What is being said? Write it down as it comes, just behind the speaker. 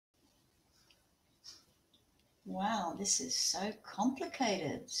Wow, this is so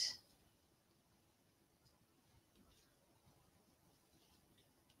complicated.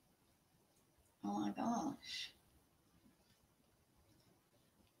 Oh my gosh.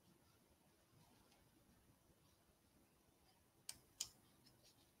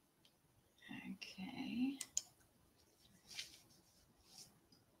 Okay.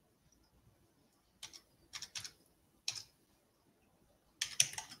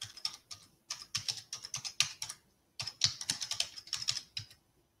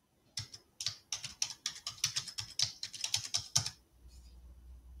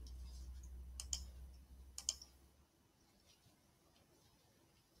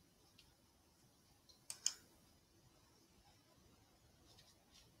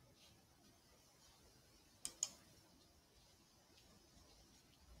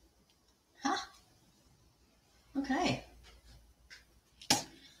 Huh? Okay.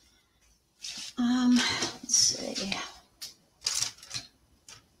 Let's see.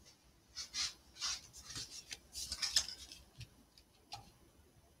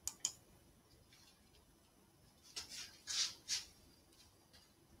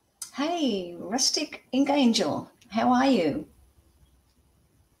 Hey, Rustic Ink Angel, how are you?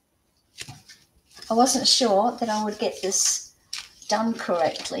 I wasn't sure that I would get this done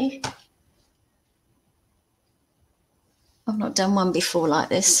correctly. I've not done one before like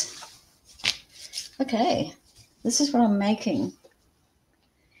this. Okay, this is what I'm making.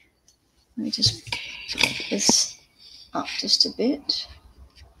 Let me just put this up just a bit.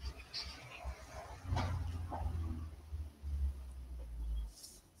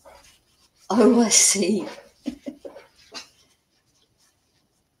 Oh, I see.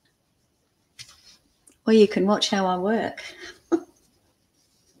 Well, you can watch how I work.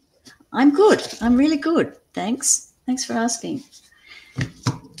 I'm good. I'm really good. Thanks. Thanks for asking.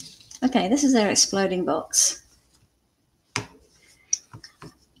 Okay, this is our exploding box. But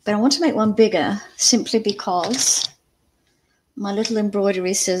I want to make one bigger simply because my little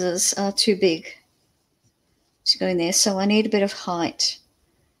embroidery scissors are too big to go in there. So I need a bit of height.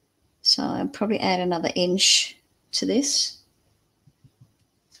 So I'll probably add another inch to this.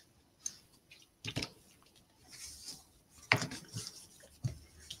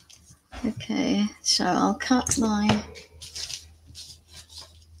 Okay, so I'll cut my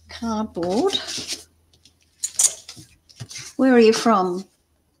cardboard. Where are you from,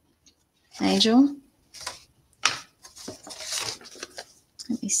 Angel?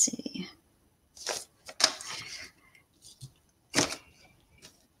 Let me see.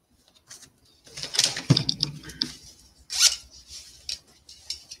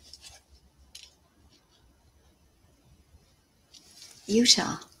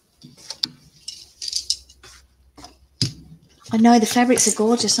 Utah. I know, the fabrics are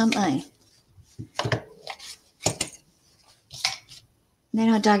gorgeous, aren't they? And then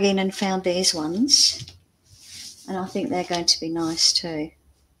I dug in and found these ones, and I think they're going to be nice too.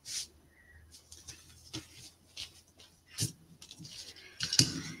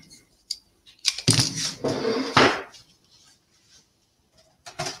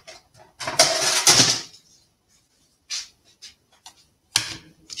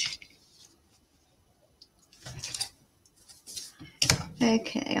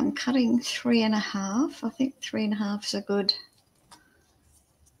 Okay, I'm cutting 3.5. I think 3.5 is a good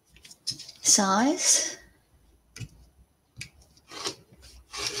size.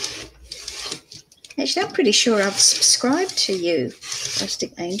 Actually, I'm pretty sure I've subscribed to you,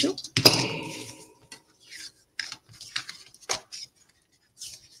 Rustic Angel.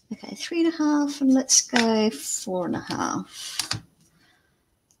 Okay, 3.5, and let's go 4.5.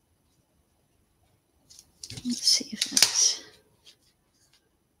 Let's see if that's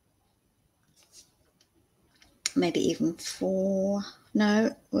maybe even 4.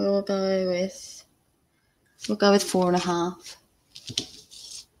 No, we'll go with 4.5.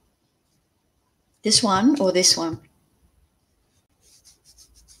 This one or this one?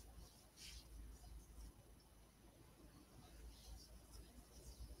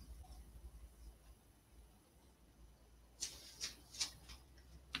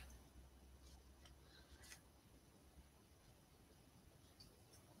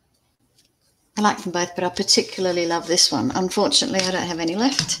 I like them both, but I particularly love this one. Unfortunately, I don't have any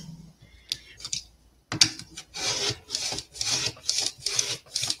left.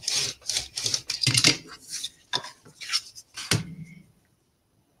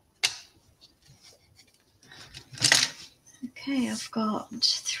 Okay, I've got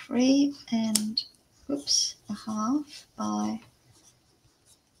 3.5 by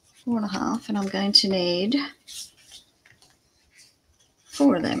 4.5, and I'm going to need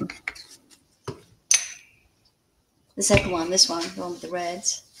 4 of them. The second one, this one, the one with the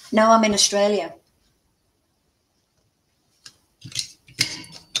reds. No, I'm in Australia.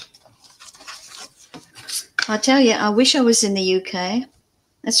 I tell you, I wish I was in the UK.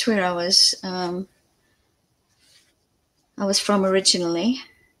 That's where I was from originally.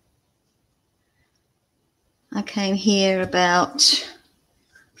 I came here about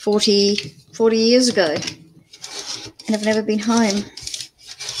 40 years ago, and I've never been home,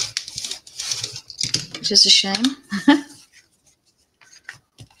 which is a shame.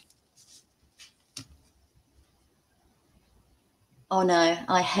 Oh no,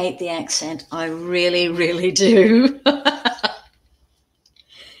 I hate the accent. I really, really do.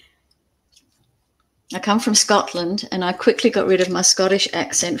 I come from Scotland, and I quickly got rid of my Scottish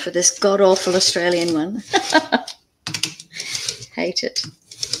accent for this god-awful Australian one. Hate it.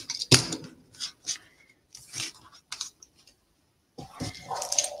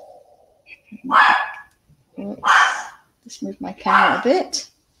 Just move my camera a bit.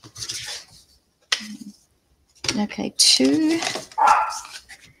 Okay, 2.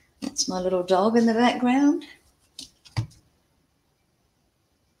 That's my little dog in the background.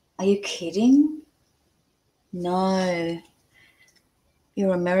 Are you kidding? No.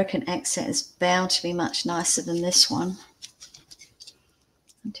 Your American accent is bound to be much nicer than this one.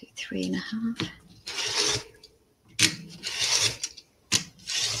 1, 2, 3.5.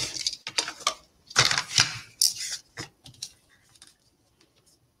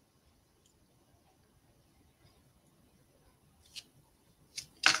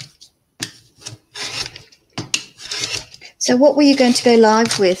 So what were you going to go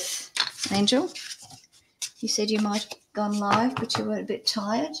live with, Angel? You said you might have gone live, but you were a bit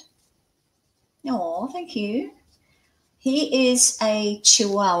tired. Oh, thank you. He is a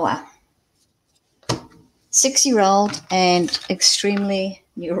Chihuahua, 6-year-old and extremely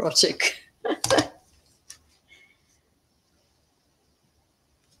neurotic.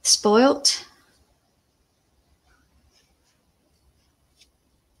 Spoilt.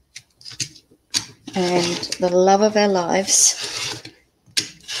 And the love of our lives.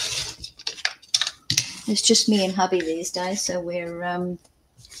 It's just me and hubby these days, so we're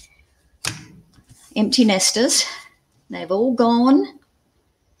empty nesters. They've all gone,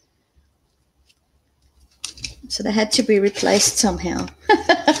 so they had to be replaced somehow.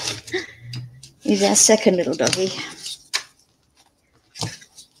 He's our second little doggy.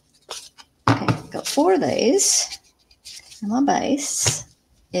 Okay, got 4 of these, and my base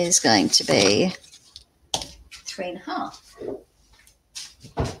is going to be 3.5.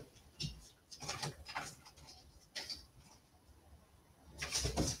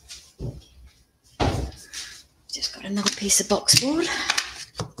 Just got another piece of boxboard.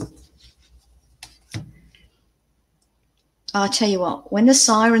 I'll tell you what, when the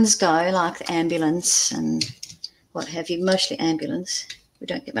sirens go, like the ambulance and what have you, mostly ambulance, we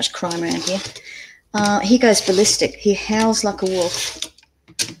don't get much crime around here, he goes ballistic. He howls like a wolf.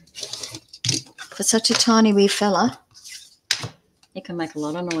 For such a tiny wee fella, he can make a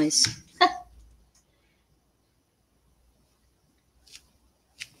lot of noise.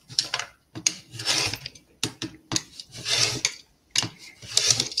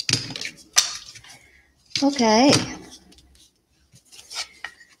 Okay.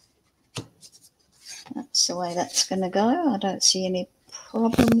 That's the way that's going to go. I don't see any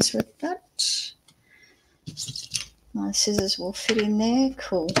problems with that. My scissors will fit in there.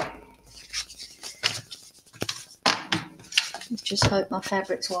 Cool. Just hope my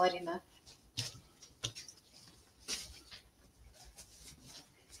fabric's wide enough.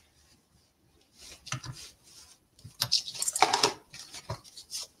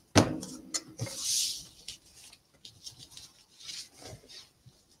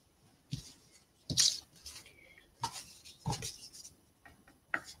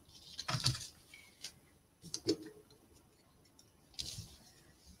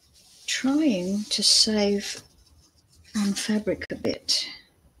 Trying to save on fabric a bit.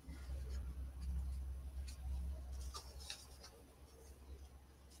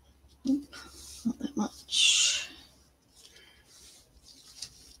 Oop, not that much.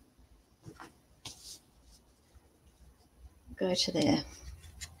 Go to there.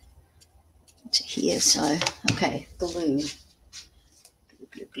 To here, so okay, glue. Glue,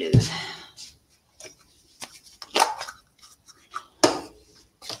 glue, glue.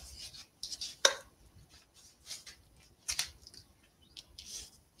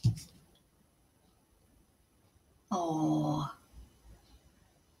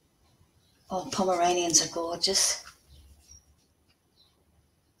 Oh, Pomeranians are gorgeous.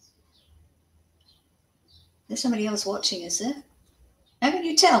 There's somebody else watching, is there? How can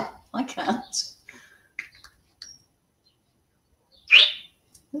you tell? I can't.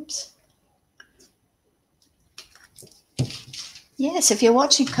 Oops. Yes, if you're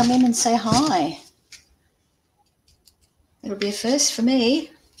watching, come in and say hi. It'll be a first for me.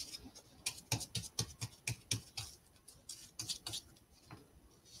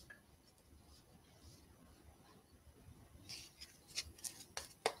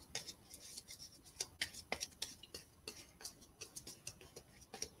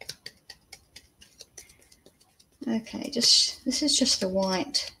 Okay, this is just a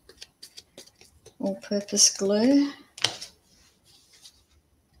white all-purpose glue.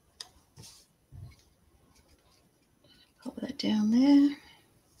 Pop that down there.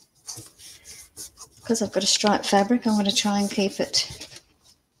 Because I've got a striped fabric, I want to try and keep it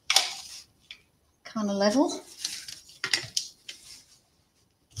kind of level.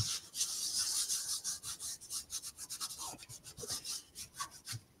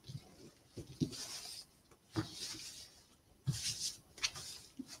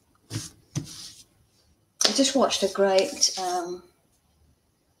 I just watched a great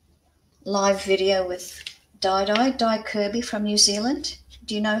live video with Di Kirby from New Zealand.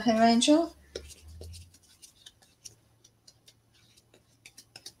 Do you know her, Angel?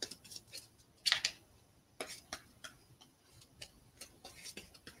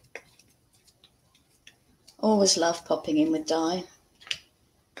 Always love popping in with Di.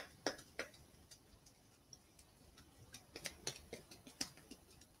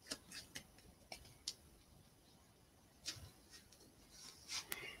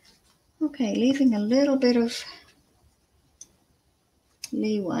 Okay, leaving a little bit of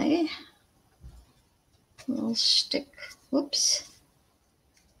leeway. We'll stick, whoops,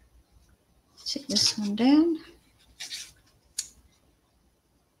 stick this one down.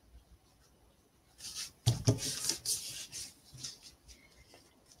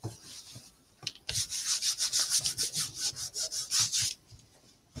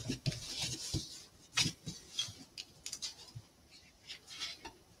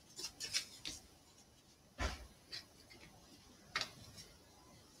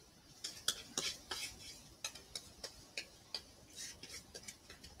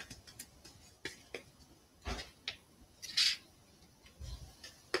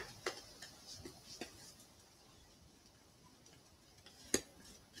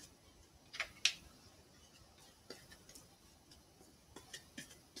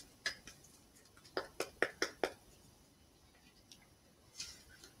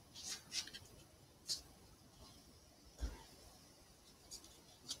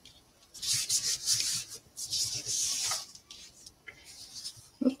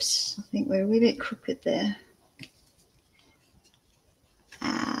 Oops, I think we're a wee bit crooked there.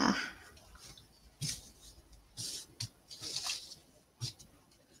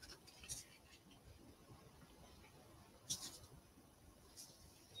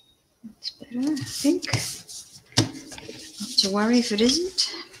 That's better, I think. Not to worry if it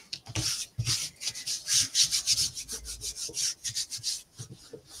isn't.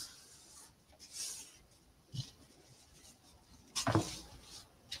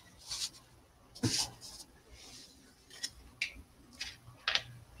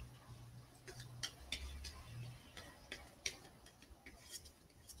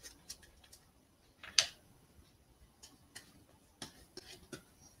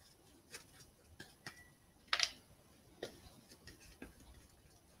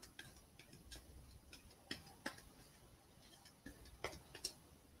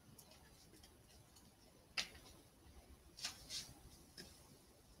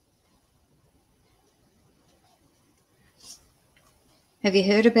 Have you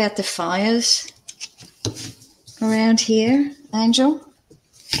heard about the fires around here, Angel?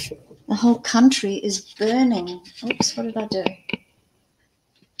 The whole country is burning. Oops, what did I do?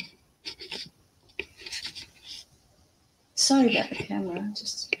 Sorry about the camera,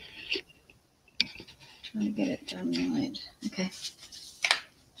 just trying to get it done right. Okay.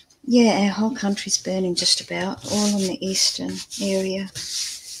 Yeah, our whole country's burning just about, all in the eastern area.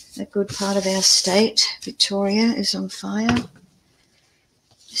 A good part of our state, Victoria, is on fire.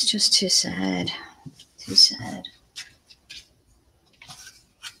 It's just too sad. Too sad.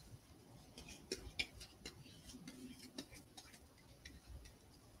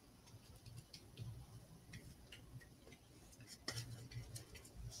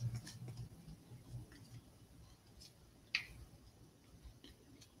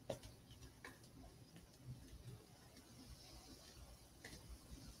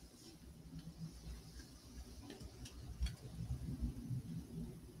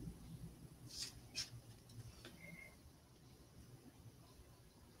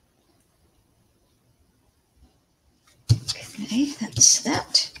 Okay, that's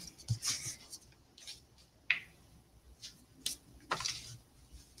that.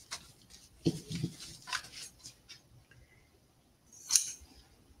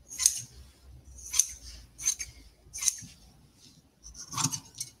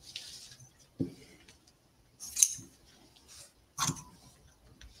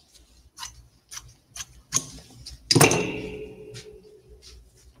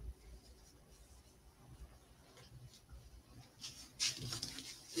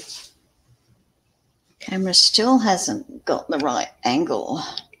 Camera still hasn't got the right angle.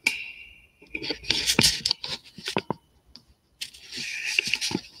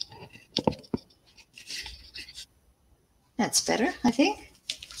 That's better, I think.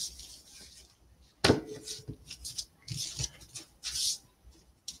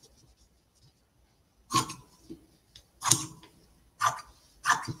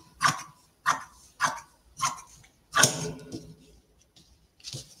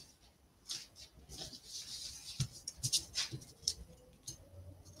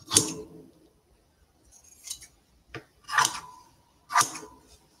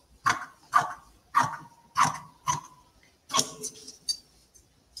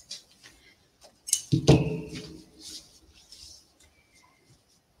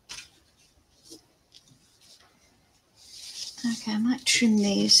 Okay, I might trim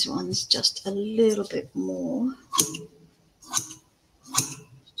these ones just a little bit more.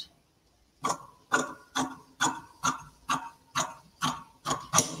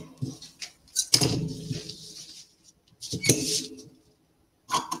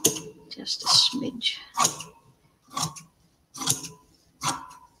 Just a smidge.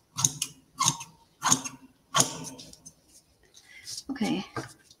 Okay.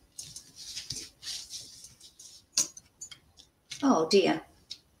 Oh dear.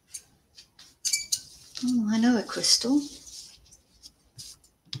 Oh, I know a crystal.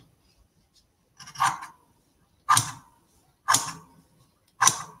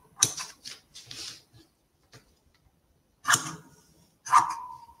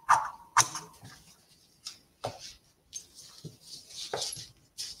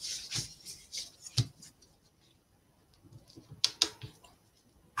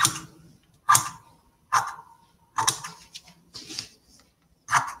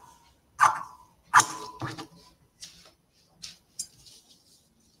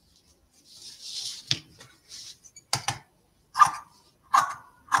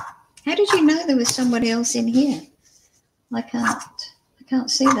 How did you know there was somebody else in here? I can't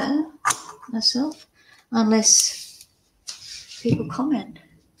see that myself unless people comment.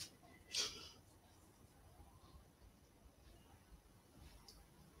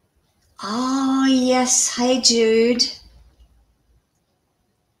 Oh yes, hey Jude.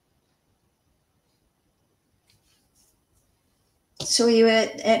 Saw you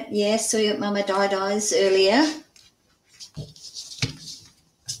saw you at Mama Di's earlier.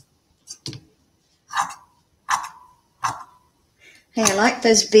 Hey, I like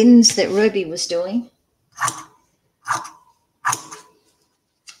those bins that Ruby was doing.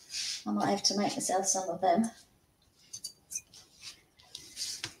 I might have to make myself some of them.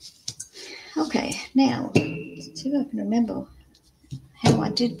 Okay, now, let's see if I can remember how I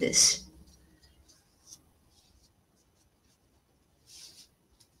did this.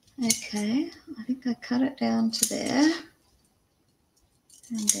 Okay, I think I cut it down to there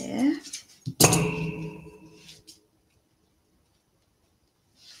and there.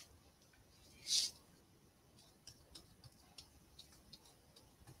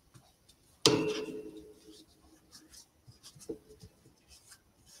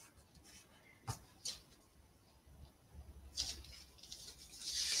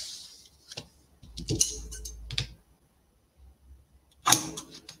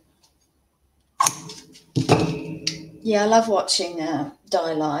 Yeah, I love watching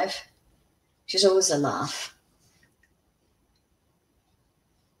Di live. She's always a laugh.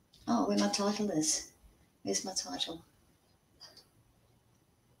 Oh, where my title is. Here's my title.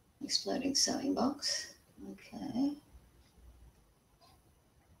 Exploding Sewing Box. Okay.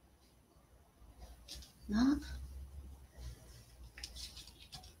 No.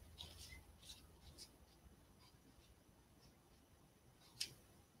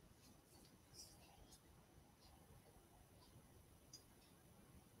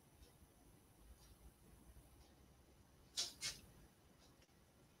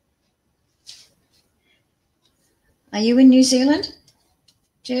 Are you in New Zealand,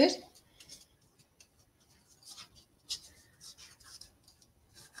 Jude?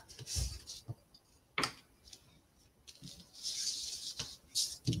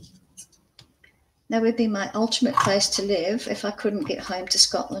 That would be my ultimate place to live if I couldn't get home to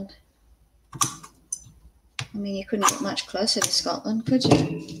Scotland. I mean, you couldn't get much closer to Scotland, could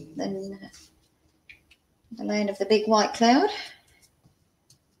you, than the land of the big white cloud?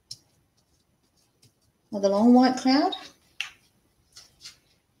 Or the long white cloud?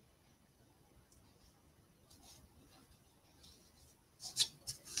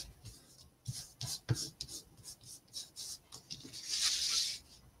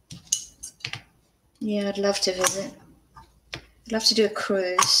 Yeah, I'd love to visit. I'd love to do a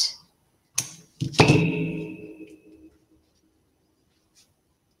cruise.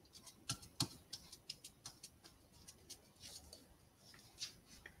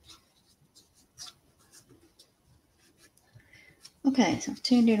 Okay, so I've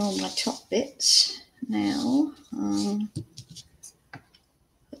turned in all my top bits. Now,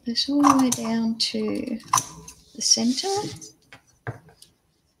 put this all the way down to the center.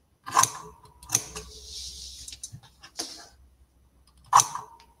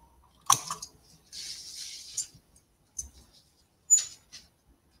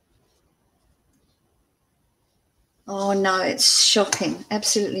 Oh no, it's shocking,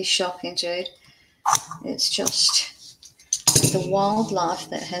 absolutely shocking, Jude. It's just the wildlife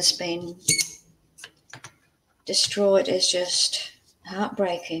that has been destroyed is just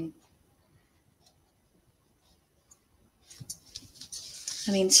heartbreaking.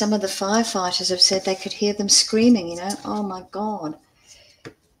 I mean, some of the firefighters have said they could hear them screaming, you know. Oh my God.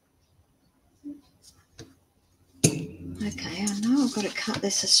 Okay, I know I've got to cut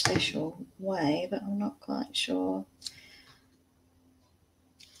this a special way, but I'm not quite sure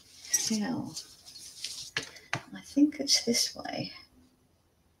how. I think it's this way.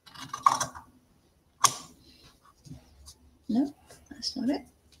 No, that's not it.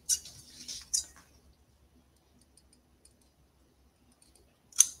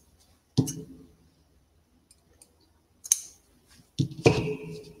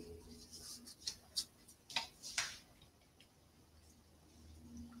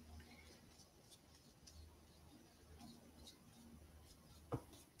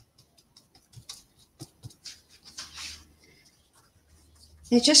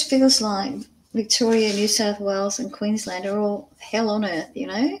 It just feels like Victoria, New South Wales and Queensland are all hell on earth, you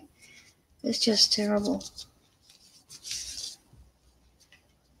know? It's just terrible.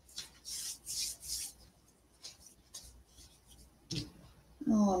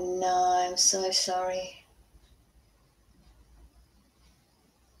 Oh no, I'm so sorry.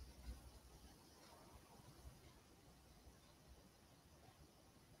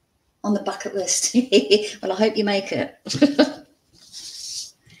 On the bucket list. Well, I hope you make it.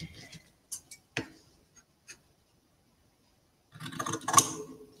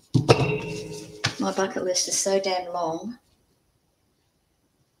 My bucket list is so damn long.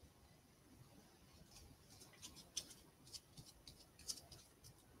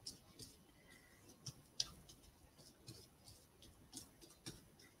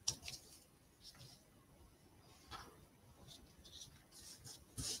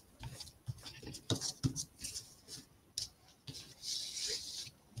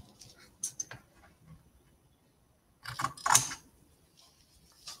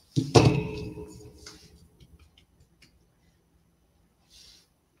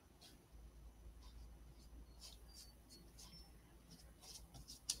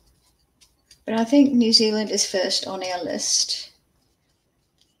 But I think New Zealand is first on our list.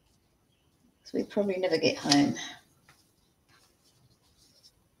 So we probably never get home.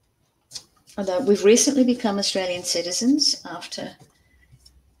 Although we've recently become Australian citizens after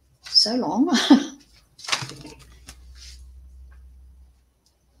so long.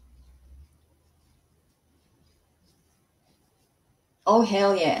 Oh,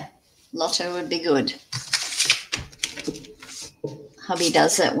 hell yeah. Lotto would be good. Hubby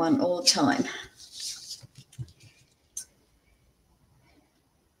does that one all the time.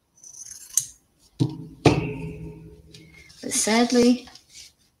 But sadly,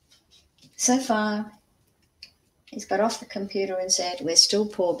 so far, he's got off the computer and said, we're still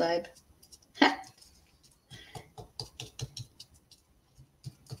poor, babe.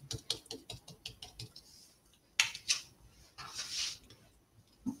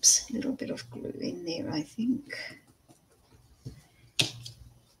 Oops, a little bit of glue in there, I think.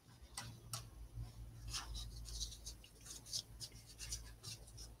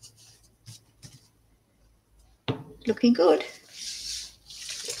 Looking good.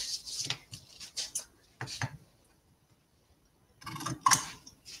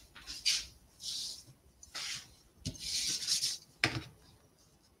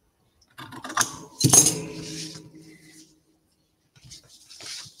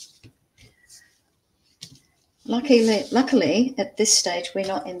 Luckily, at this stage, we're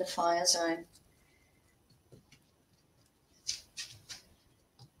not in the fire zone.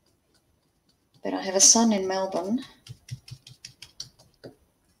 But I have a son in Melbourne.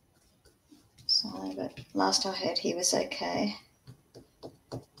 So, but last I heard, he was okay.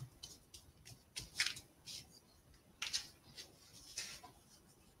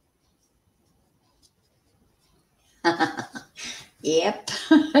 Yep.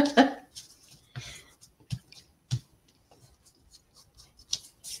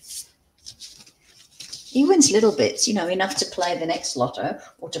 He wins little bits, enough to play the next lotto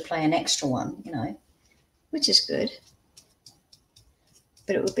or to play an extra one, which is good.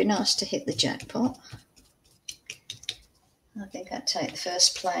 But it would be nice to hit the jackpot. I think I'd take the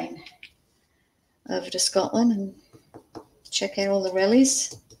first plane over to Scotland and check out all the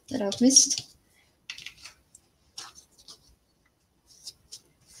rallies that I've missed.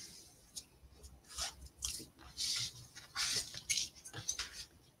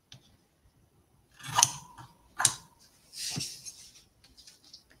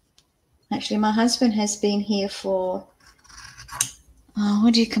 Actually, my husband has been here for,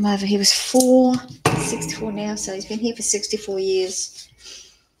 when did he come over? He was 64 now, so he's been here for 64 years.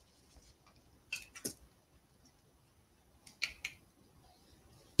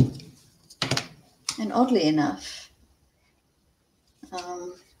 And oddly enough,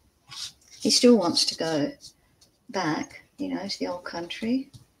 he still wants to go back, to the old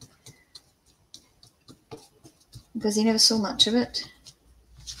country, because he never saw much of it.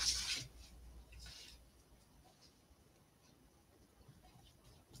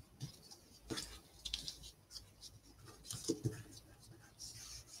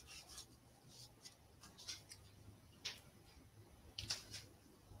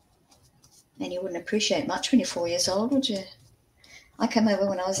 And you wouldn't appreciate much when you're 4 years old, would you? I came over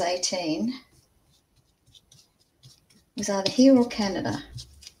when I was 18. It was either here or Canada.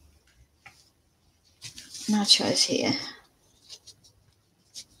 And I chose here.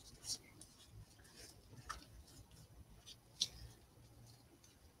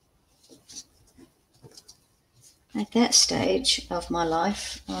 At that stage of my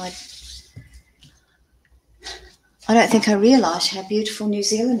life, I don't think I realised how beautiful New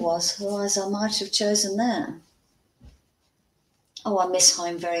Zealand was, otherwise I might have chosen that. Oh, I miss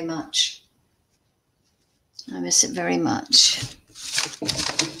home very much. I miss it very much.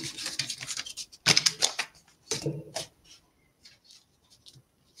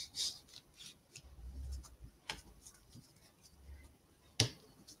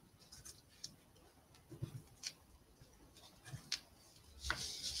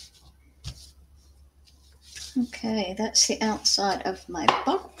 Okay, that's the outside of my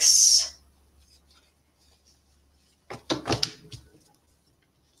box.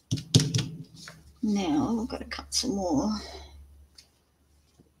 Now I've got to cut some more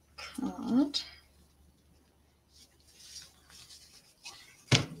card.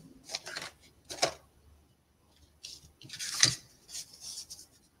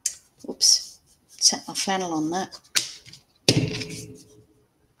 Oops, set my flannel on that.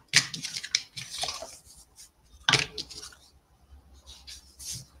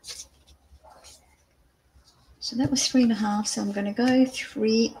 So that was 3.5, so I'm going to go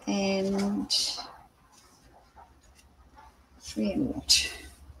 3 and what?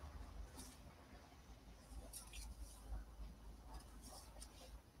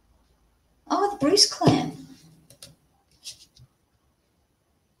 Oh, the Bruce clan.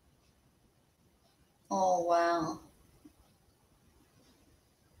 Oh, wow.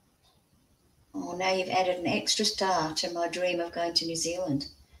 Oh, now you've added an extra star to my dream of going to New Zealand.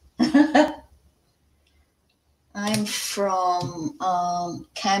 I'm from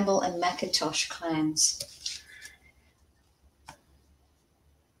Campbell and McIntosh clans.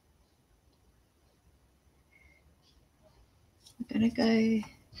 I'm going to go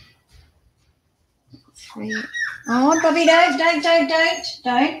 3. Oh, Bobby, don't.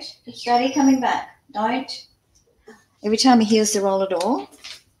 It's Daddy coming back. Don't. Every time he hears the roller door.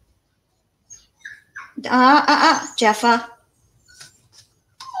 Jaffa.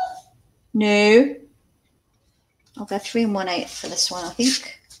 No. I'll go 3 1/8 for this one, I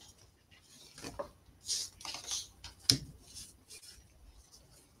think.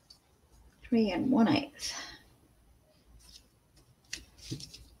 Three and 1/8.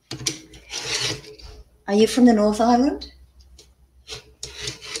 Are you from the North Island?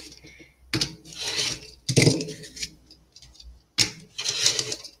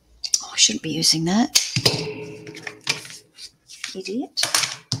 Oh, I shouldn't be using that. Idiot.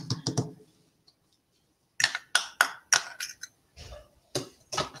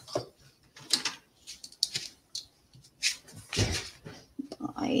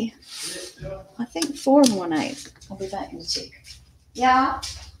 weigh, I think 4 1/8. I'll be back in a tick. Yeah.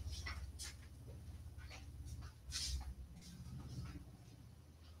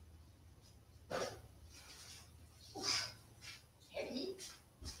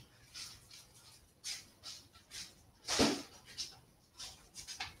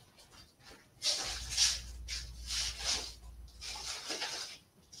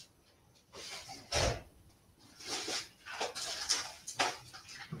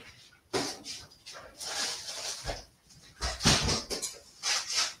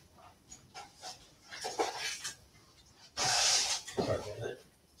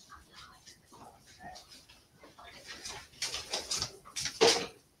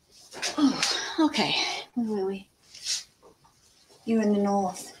 Oh, okay. Where were we? You're in the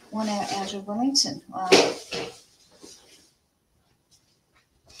north, 1 hour out of Wellington. Wow.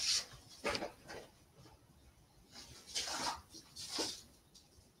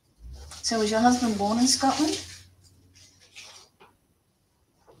 So was your husband born in Scotland?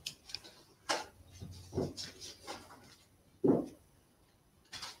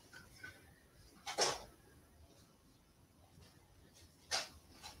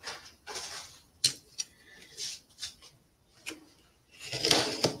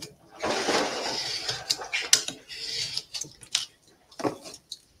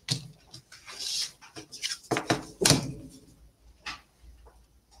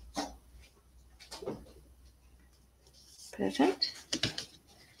 Perfect.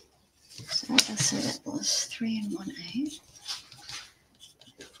 So I said it was 3 1/8,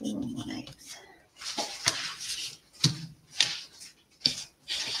 4 1/8.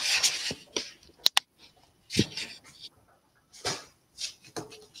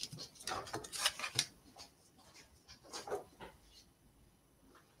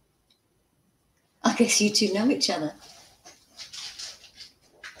 I guess you two know each other.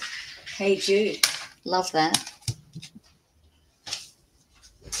 Hey Jude. Love that.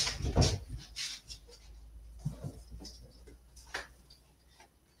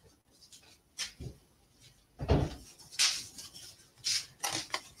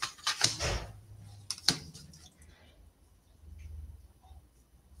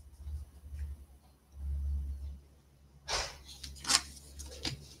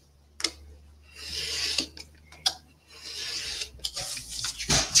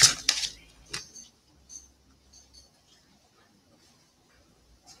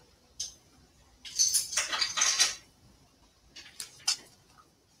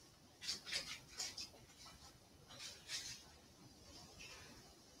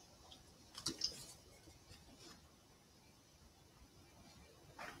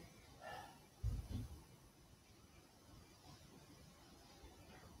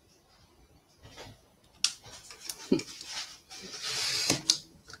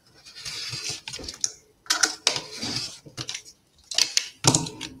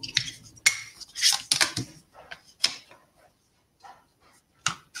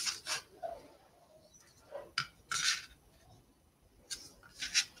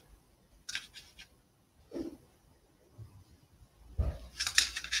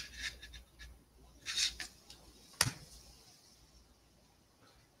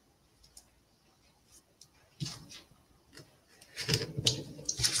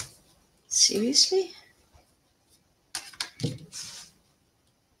 Seriously?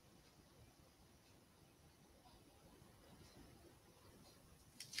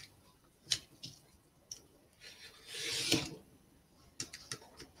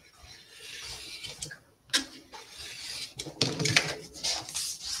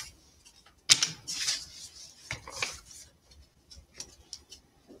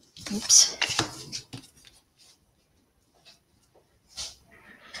 Oops.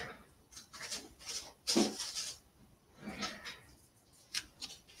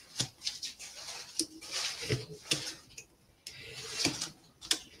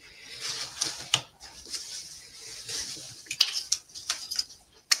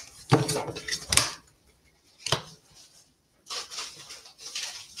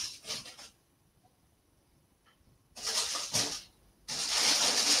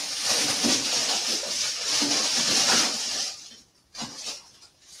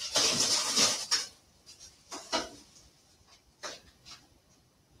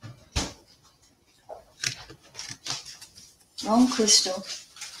 Wrong crystal.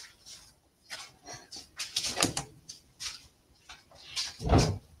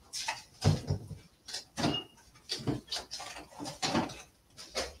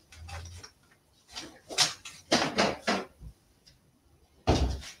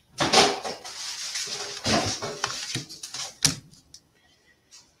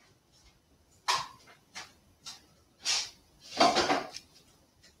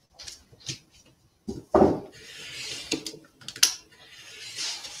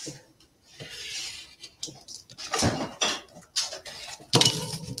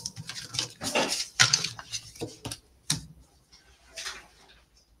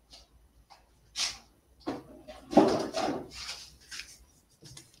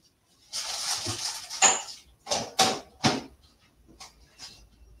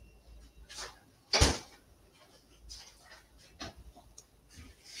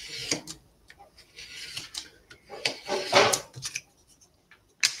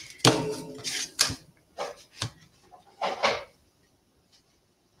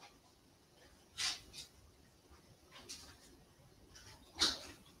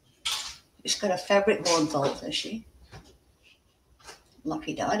 She's got a fabric board bolt, has she?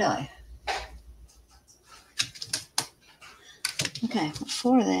 Lucky die. Okay, I've got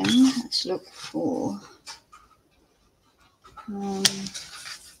 4 of them. Let's look for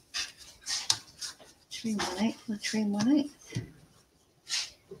 3 1/8 or 3 1/8.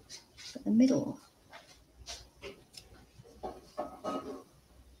 But the middle.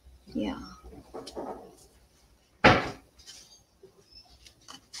 Yeah.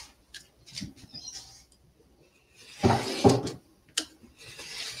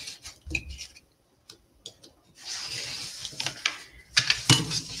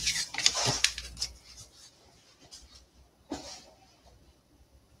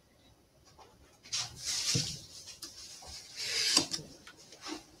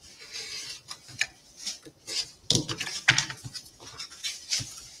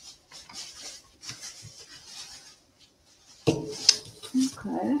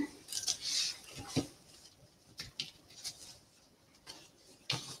 Okay.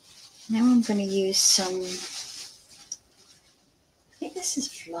 Now I'm going to use some, I think this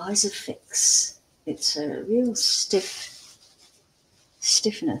is Flies-A-Fix. It's a real stiffener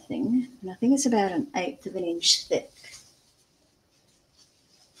thing, and I think it's about 1/8 of an inch thick.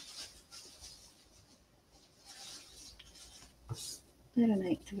 About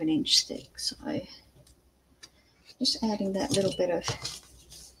 1/8 of an inch thick, so just adding that little bit of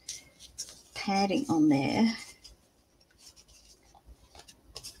padding on there.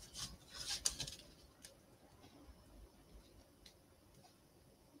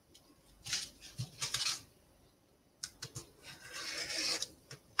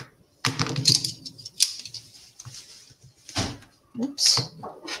 Oops.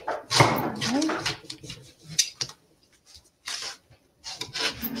 Okay.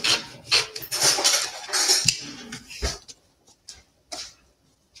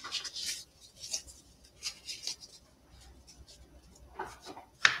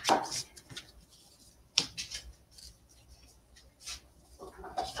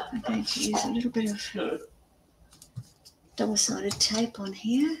 I'm going to use a little bit of double-sided tape on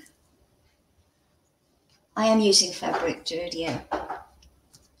here. I am using fabric, dude, yeah.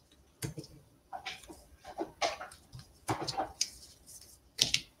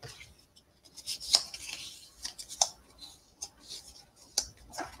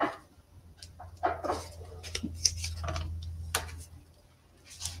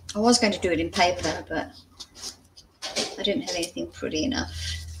 I was going to do it in paper, but I didn't have anything pretty enough.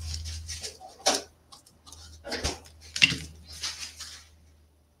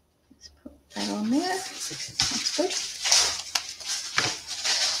 Let's put that on there. That's good.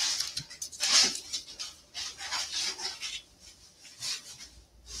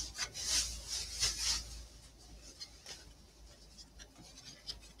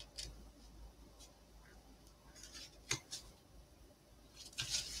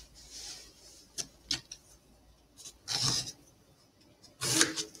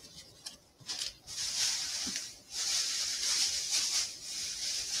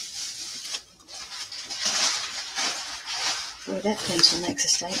 Boy, that pencil makes a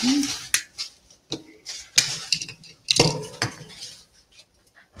statement.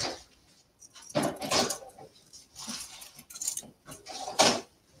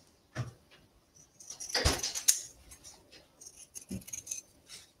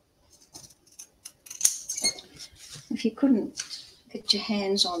 If you couldn't get your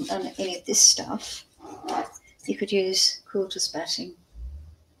hands on any of this stuff, you could use quilter's batting.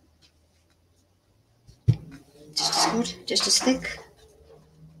 Just as good, just as thick.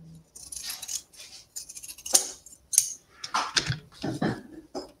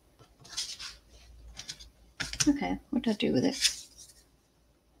 Okay, what do I do with it?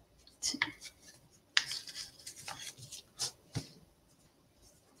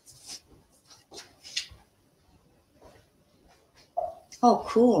 Oh,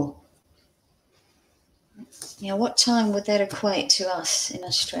 cool. Now, what time would that equate to us in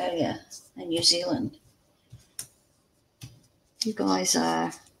Australia and New Zealand? You guys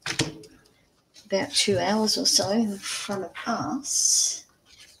are about 2 hours or so in front of us.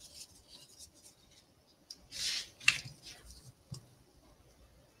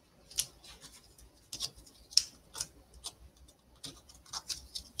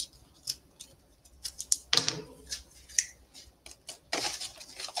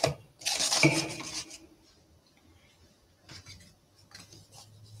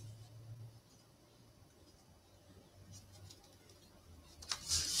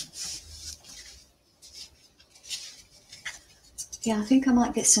 Yeah, I think I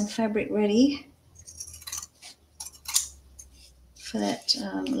might get some fabric ready. for that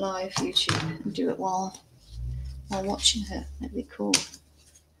live YouTube and do it while watching her. That'd be cool.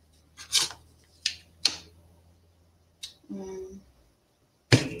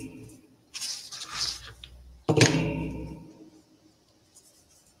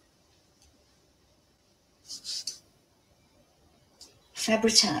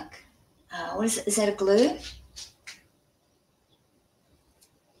 Fabri-Tac. What is it? Is that a glue?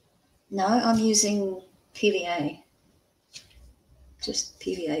 No, I'm using PVA. Just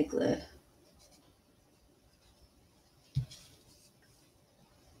PVA glue.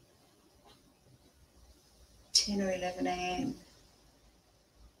 $10 or $11 a.m.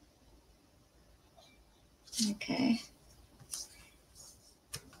 Okay.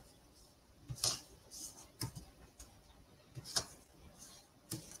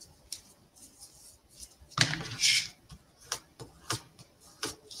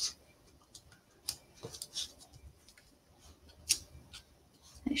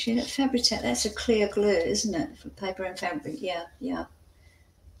 Actually, that Fabri-Tac, that's a clear glue, isn't it? For paper and fabric. Yeah.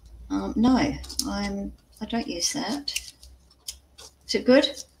 No, I don't use that. Is it good?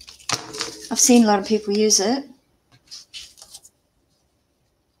 I've seen a lot of people use it.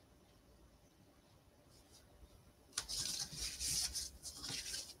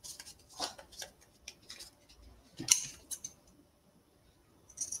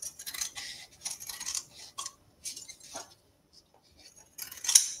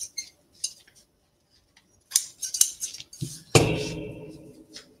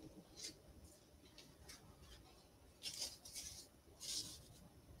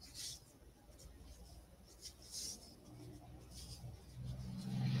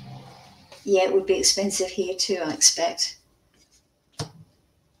 Yeah, it would be expensive here too, I expect.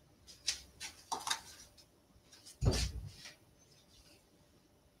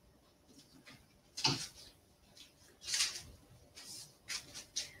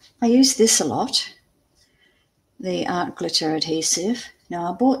 I use this a lot, the art glitter adhesive.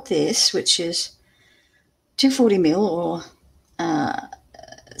 Now I bought this, which is 240ml or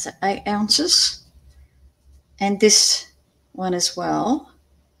 8 ounces, and this one as well,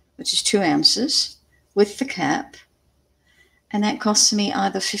 which is 2 ounces with the cap, and that costs me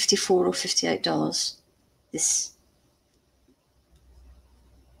either $54 or $58. This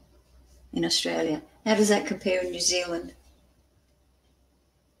in Australia. How does that compare in New Zealand?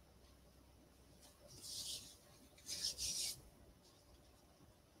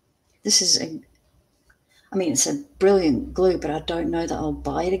 This is it's a brilliant glue, but I don't know that I'll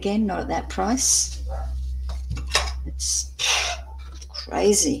buy it again, not at that price. It's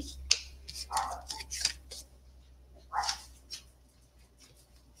crazy.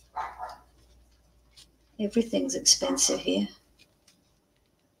 Everything's expensive here.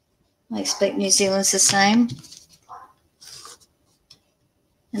 I expect New Zealand's the same.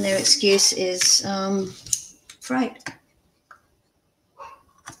 And their excuse is freight.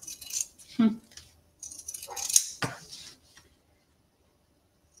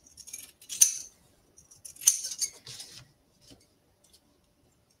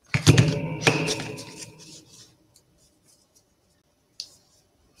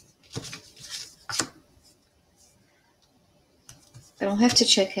 But I'll have to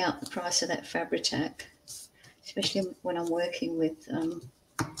check out the price of that Fabri-Tac, especially when I'm working with the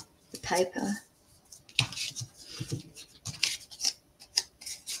paper.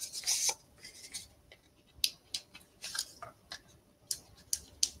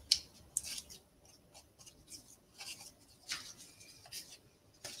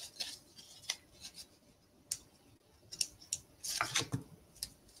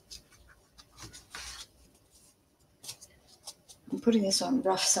 I'm putting this on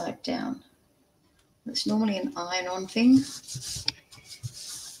rough side down. It's normally an iron-on thing.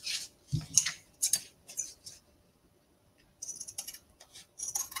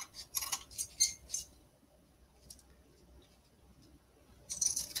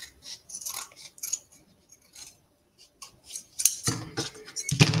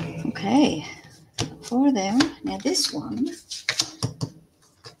 Okay, 4 of them. Now this one,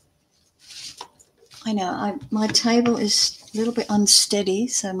 I know my table is a little bit unsteady,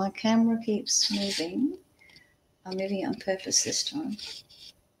 so my camera keeps moving. I'm moving it on purpose this time.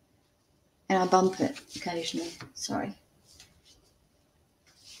 And I bump it occasionally, sorry.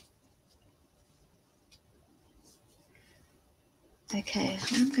 Okay,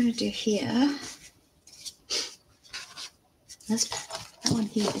 what I'm going to do here, that one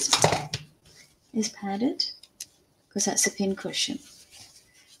here is padded, because that's a pin cushion.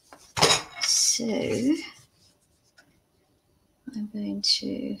 So I'm going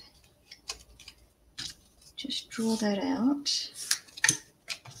to just draw that out.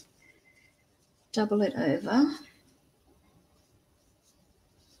 double it over.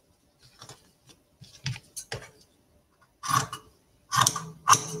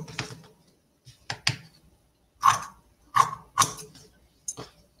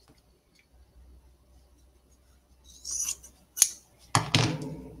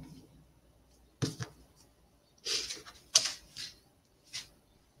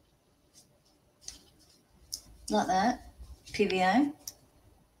 Like that, PVA.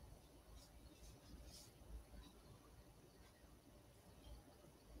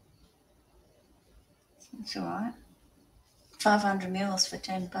 That's all right. 500 mils for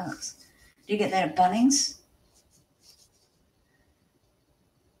 $10. Do you get that at Bunnings?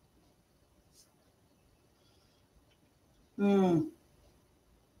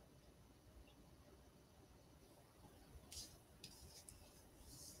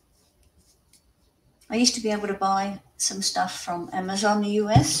 I used to be able to buy some stuff from Amazon, the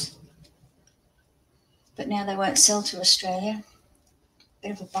US, but now they won't sell to Australia.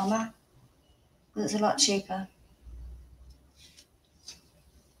 Bit of a bummer, but it's a lot cheaper.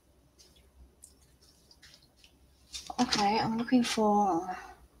 Okay, I'm looking for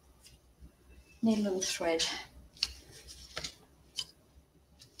needle and thread.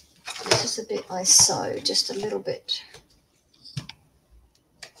 This is the bit I sew, just a little bit.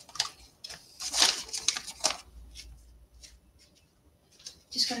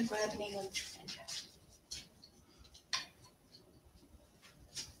 Just going to grab a needle and thread.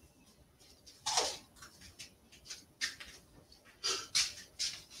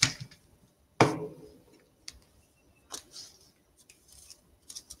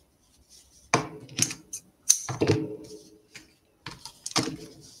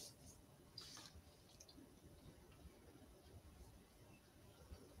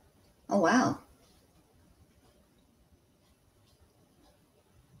 Oh, wow.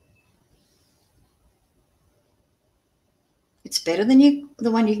 It's better than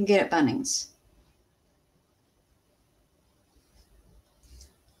the one you can get at Bunnings.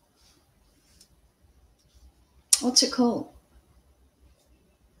 What's it called?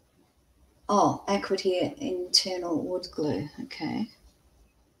 Oh, Aquatear Internal Wood Glue. Okay.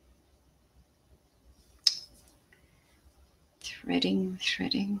 Threading.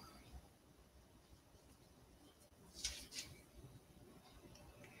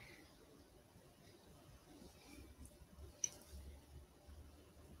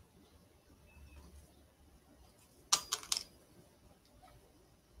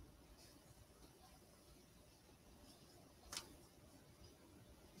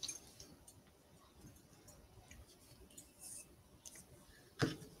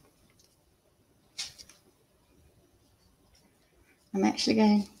 I'm actually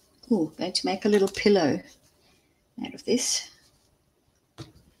going to make a little pillow out of this.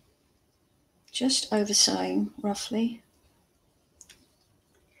 Just over sewing roughly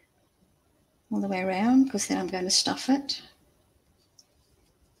all the way around, because then I'm going to stuff it.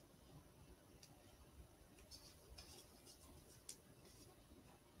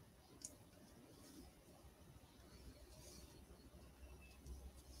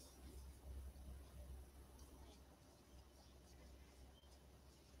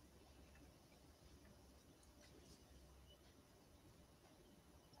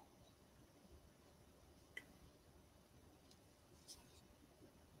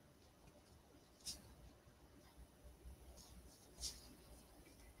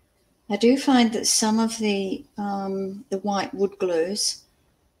 I do find that some of the white wood glues,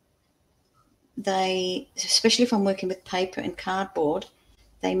 they, especially if I'm working with paper and cardboard,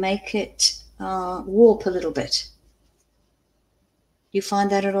 they make it warp a little bit. Do you find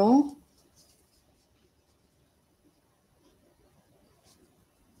that at all?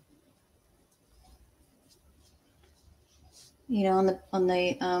 You know, on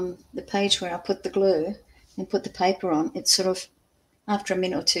the page where I put the glue and put the paper on, it's sort of, after a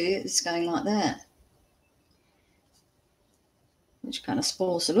minute or two, it's going like that, which kind of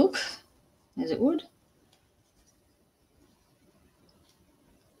spoils the look, as it would.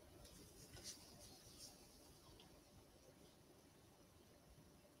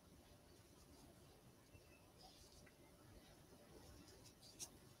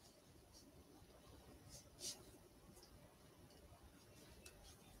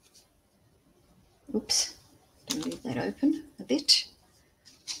 Oops, don't leave that open a bit.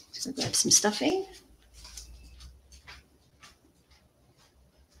 Just grab some stuffing.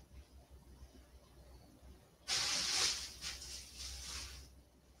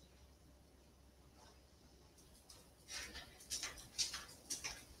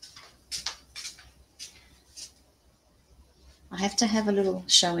 I have to have a little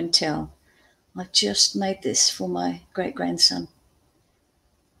show and tell. I've just made this for my great-grandson.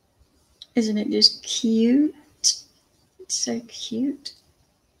 Isn't it just cute? It's so cute.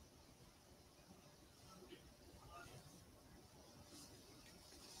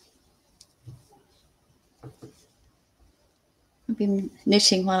 I've been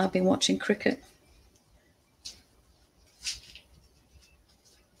knitting while I've been watching cricket.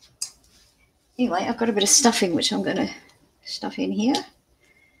 Anyway, I've got a bit of stuffing which I'm going to stuff in here.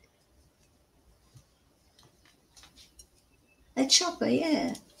 A chopper,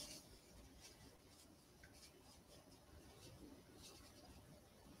 yeah.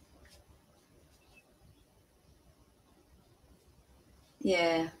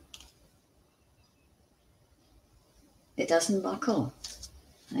 Yeah. It doesn't buckle.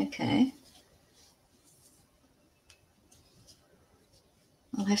 Okay.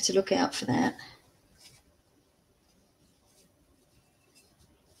 I'll have to look out for that.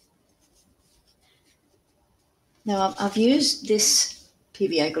 Now, I've used this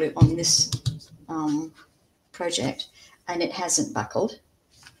PVA glue on this project and it hasn't buckled.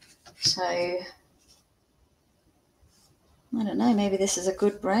 So, I don't know, maybe this is a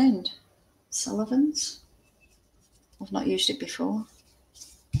good brand. Sullivan's. I've not used it before.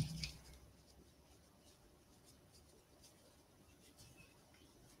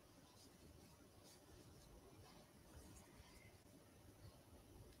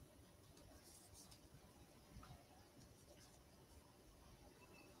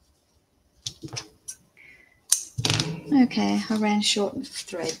 Okay, I ran short of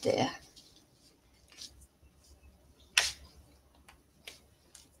thread there.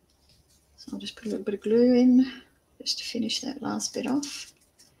 So I'll just put a little bit of glue in just to finish that last bit off.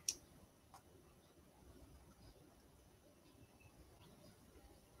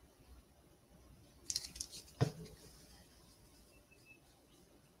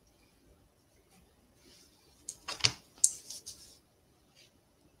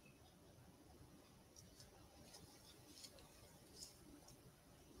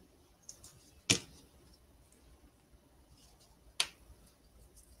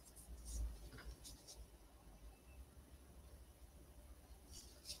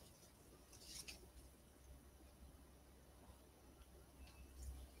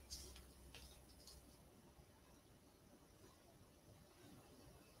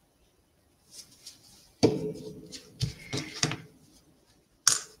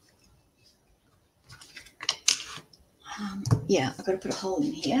 Yeah, I've got to put a hole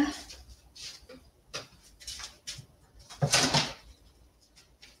in here.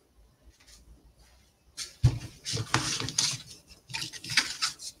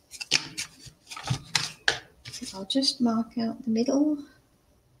 I'll just mark out the middle.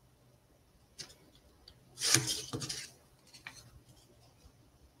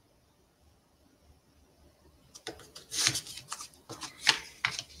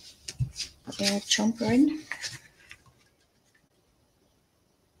 Put the chomper in.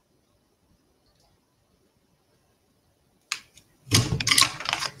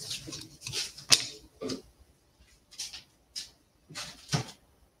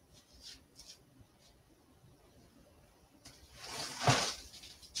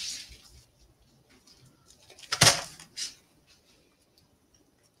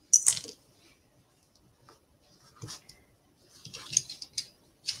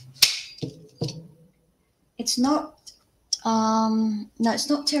 It's not, no, it's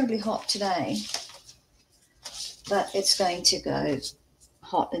not terribly hot today, but it's going to go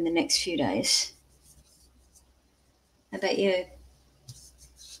hot in the next few days. How about you?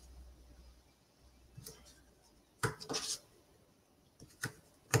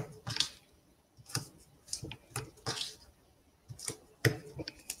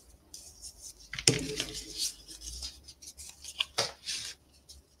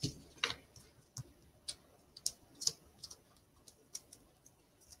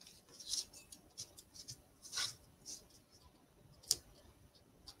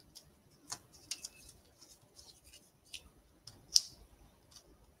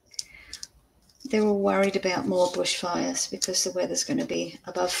 They're all worried about more bushfires because the weather's going to be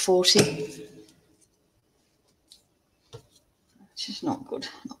above 40. Which is not good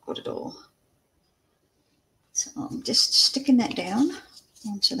at all. So I'm just sticking that down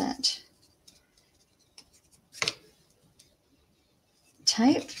onto that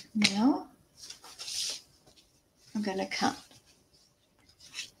tape. Now I'm going to cut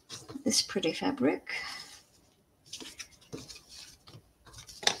this pretty fabric.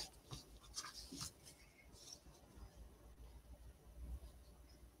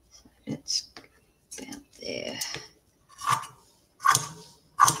 So it's about there.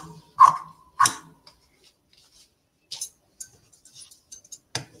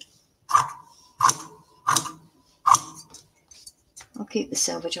 keep the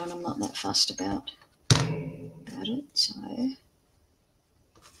selvage on. I'm not that fussed about it. So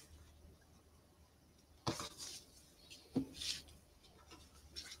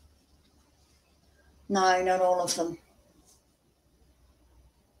no, not all of them.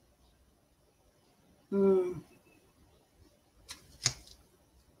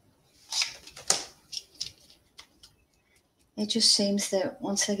 It just seems that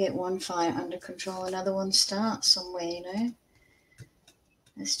once they get one fire under control, another one starts somewhere, you know.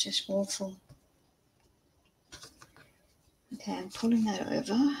 It's just awful. Okay, I'm pulling that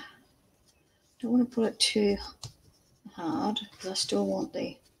over. Don't want to pull it too hard because I still want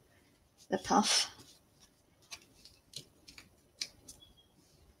the puff.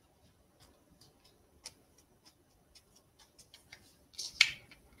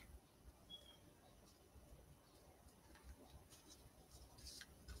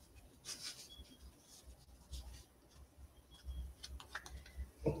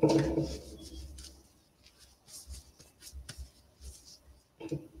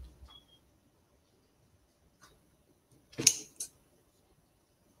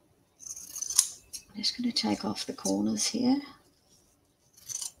 I'm just going to take off the corners here.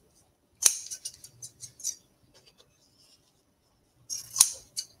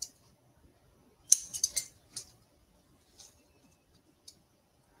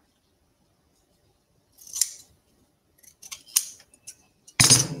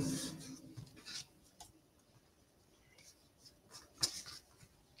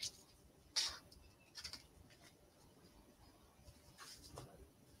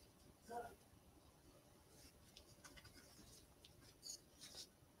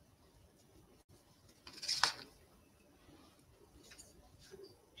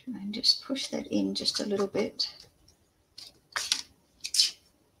 And just push that in just a little bit.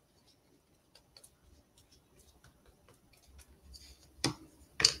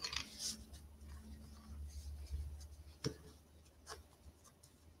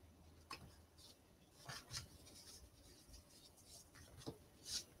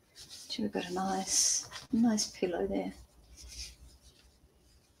 So we've got a nice pillow there.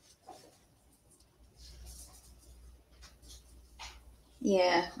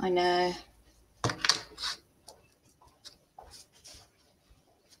 Yeah, I know.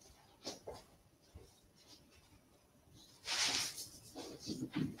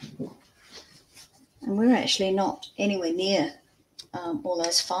 And we're actually not anywhere near all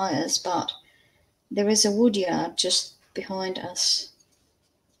those fires, but there is a wood yard just behind us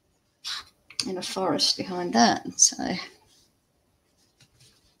and a forest behind that. So,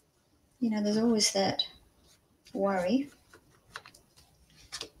 you know, there's always that worry.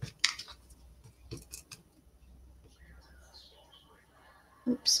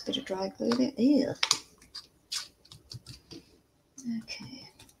 Oops, bit of dry glue there. Ew. Okay.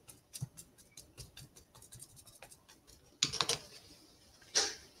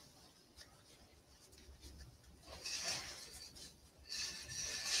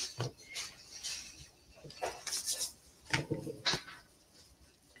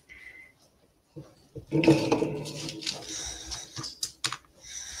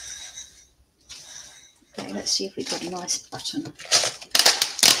 Okay, let's see if we've got a nice button.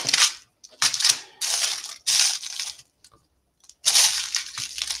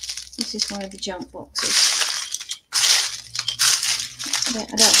 This is one of the junk boxes. I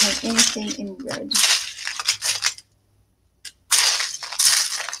don't have anything in red.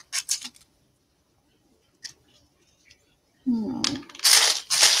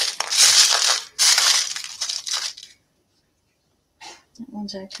 That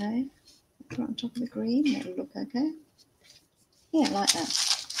one's okay. Put it on top of the green, that'll look okay. Yeah, like that.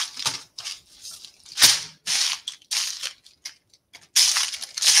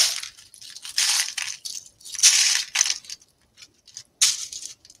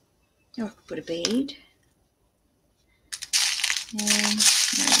 Oh, I could put a bead. No.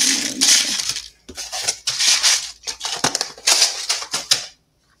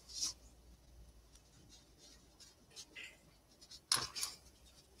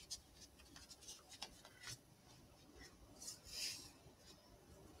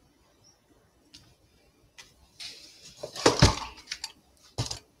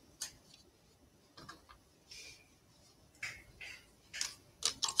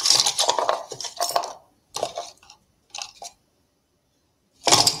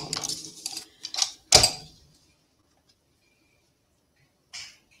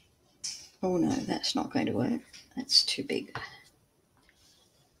 Oh no, that's not going to work. That's too big.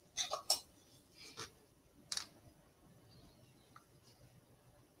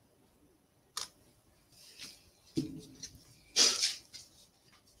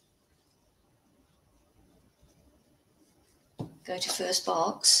 Go to first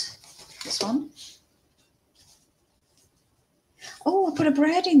box. This one. Oh, I put a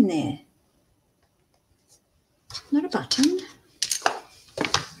brad in there. Not a button.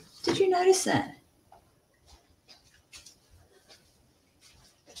 Did you notice that?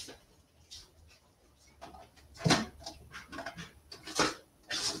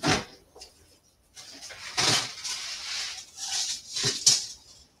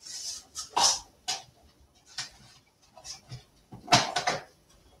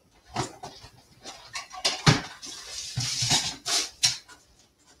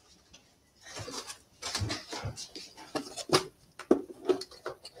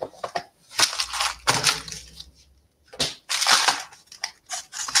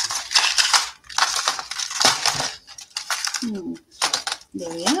 There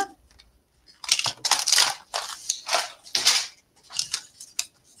we are.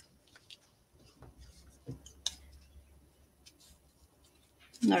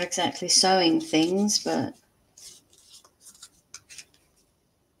 Not exactly sewing things, but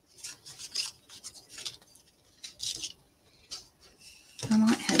I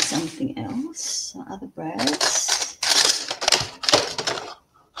might have something else, other brads.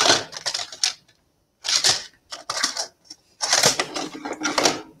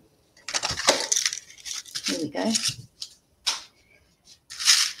 Here we go.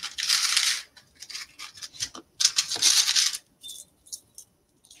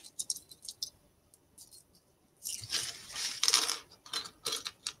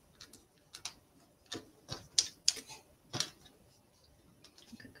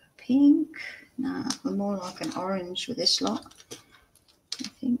 Pink. Nah, we're more like an orange with this lot, I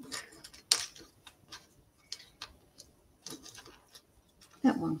think.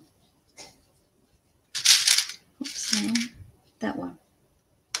 That one. Oops, hang on. That one.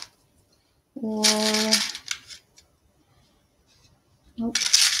 Or, nope.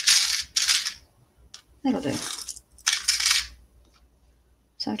 That'll do.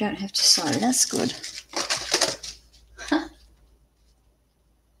 So I don't have to sew. That's good.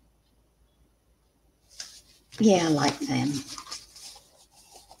 Yeah, I like them.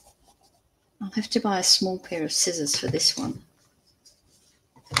 I'll have to buy a small pair of scissors for this one.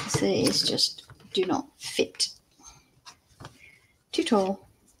 These just do not fit. Too tall.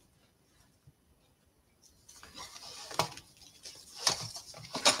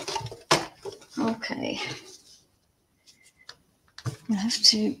 Okay. I'll have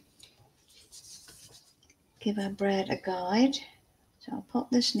to give our brad a guide. So I'll pop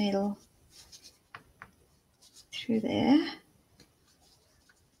this needle through there.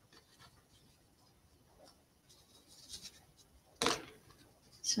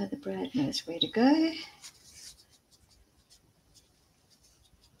 So the brad knows where to go.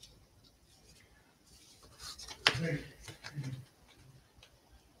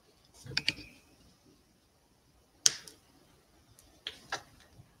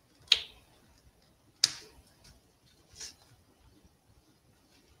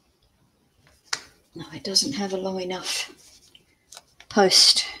 No, it doesn't have a long enough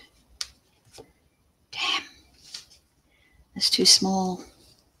post. Damn. That's too small.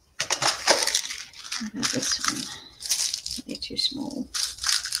 How about this one? They're too small.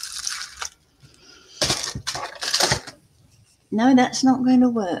 No, that's not going to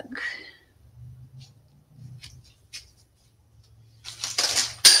work.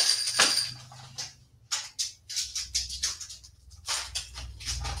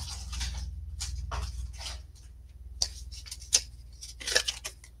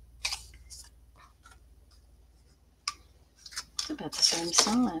 It's about the same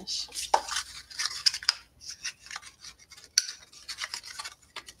size.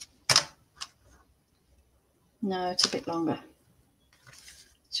 No, it's a bit longer.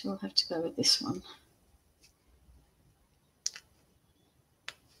 So we'll have to go with this one.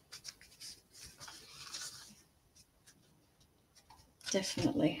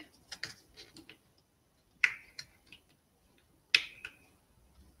 Definitely.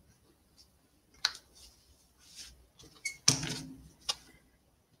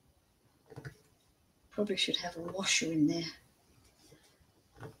 Probably should have a washer in there.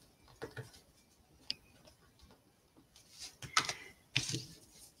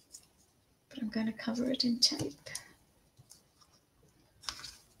 But I'm going to cover it in tape.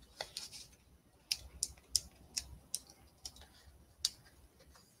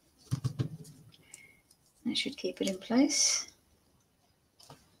 That should keep it in place.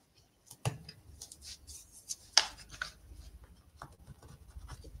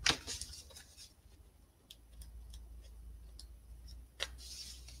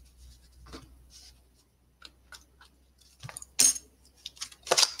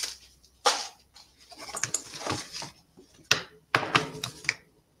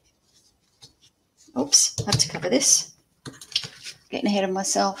 Oops, I have to cover this. Getting ahead of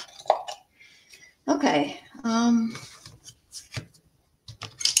myself. Okay.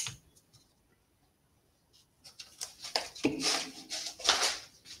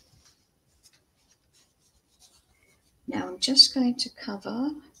 Now I'm just going to cover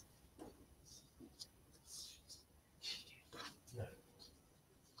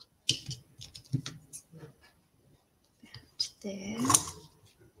there.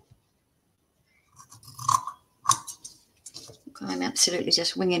 I'm absolutely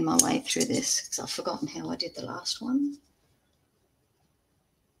just winging my way through this because I've forgotten how I did the last one.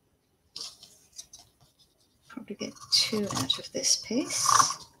 Probably get 2 out of this piece.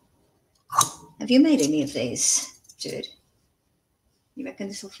 Have you made any of these, Jude? You reckon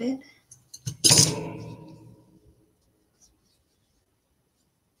this will fit?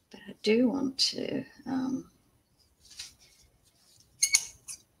 But I do want to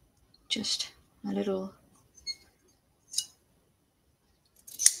just a little.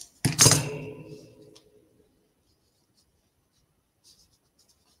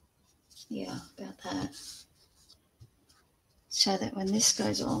 Yeah, about that. So that when this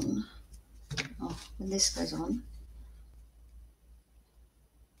goes on, I'm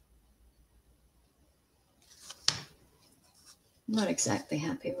not exactly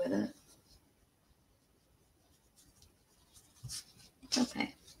happy with it. It's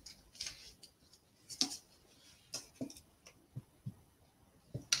okay.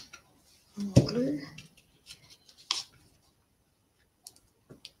 More glue.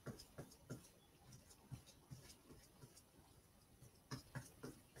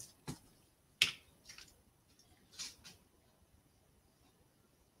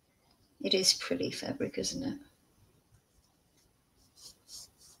 It is pretty fabric, isn't it?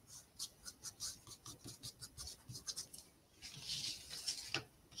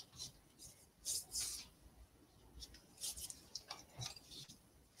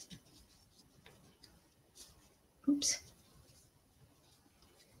 Oops.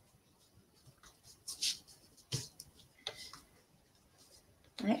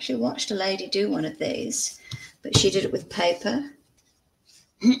 I actually watched a lady do one of these, but she did it with paper,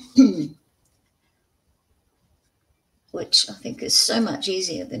 which I think is so much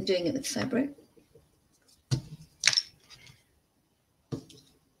easier than doing it with fabric.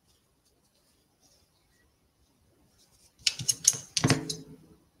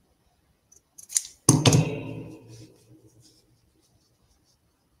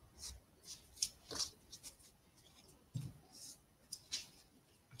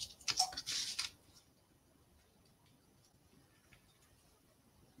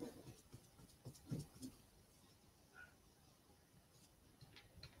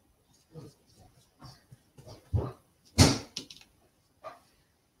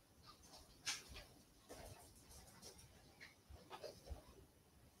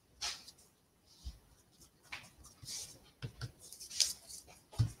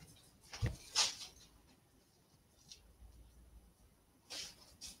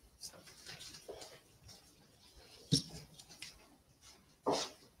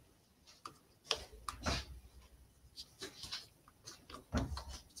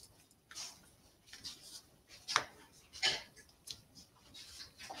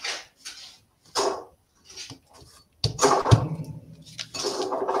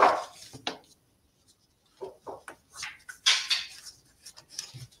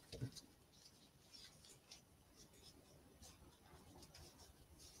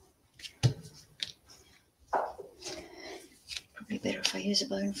 Probably better if I use a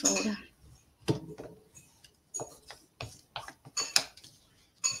bone folder.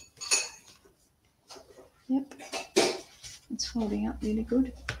 Yep, it's folding up really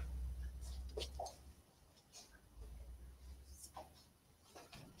good.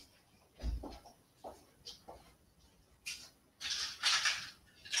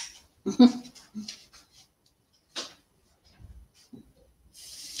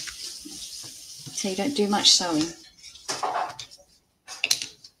 So you don't do much sewing.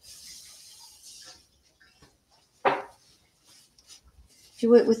 Do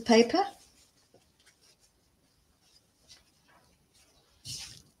you work with paper?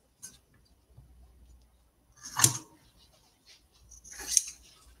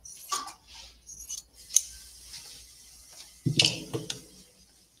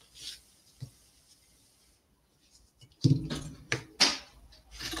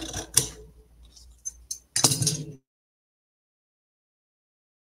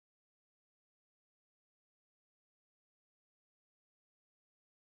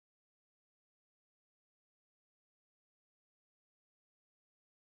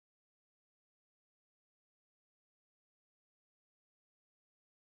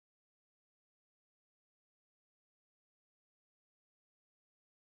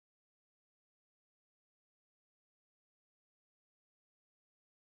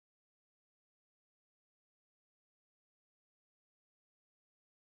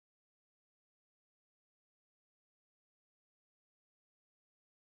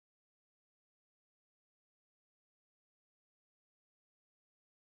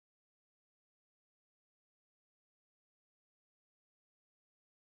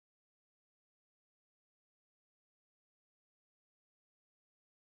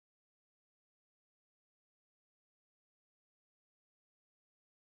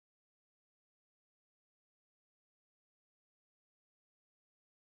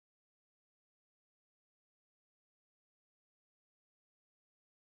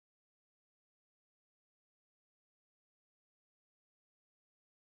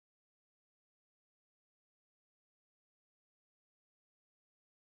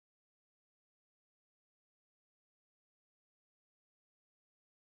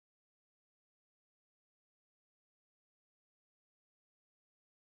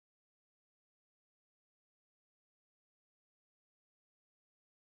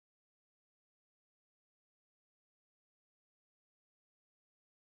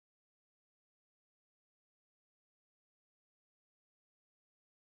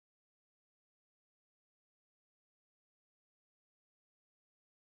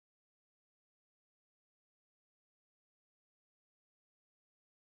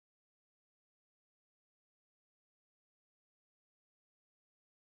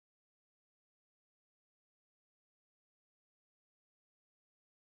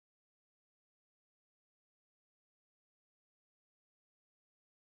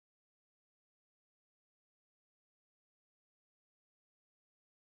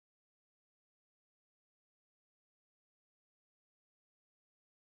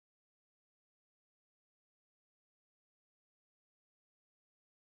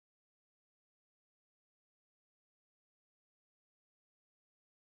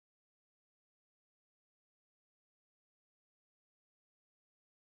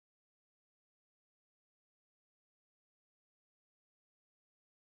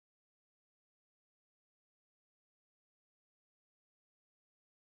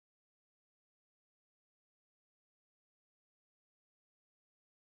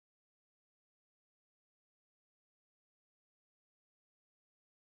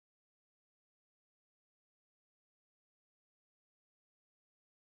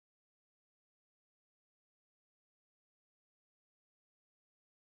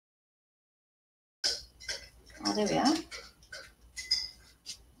 Oh, there we are.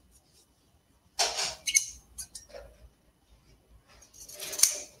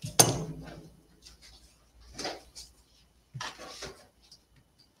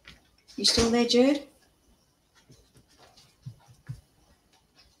 You still there, Jude?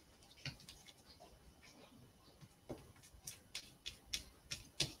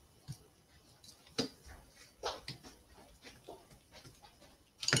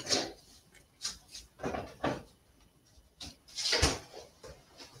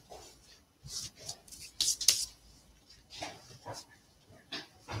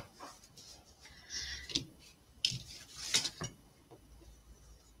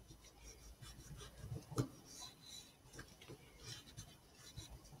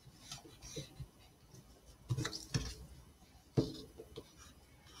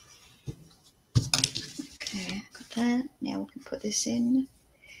 Okay, got that. Now we can put this in.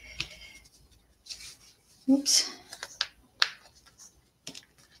 Oops.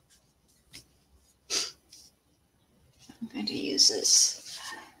 I'm going to use this.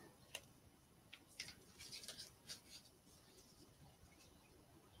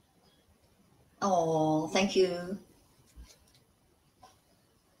 Oh, thank you.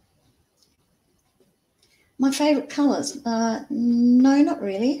 My favourite colours? No, not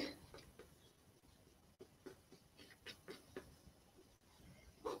really.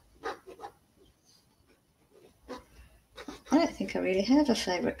 I don't think I really have a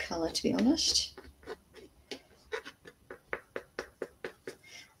favourite colour, to be honest.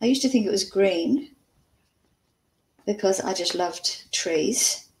 I used to think it was green because I just loved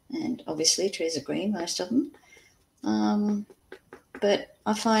trees, and obviously trees are green, most of them. But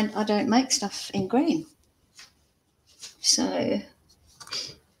I find I don't make stuff in green. So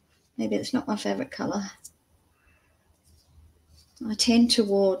maybe it's not my favourite colour. I tend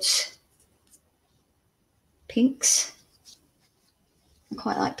towards pinks. I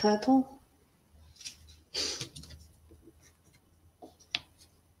quite like purple.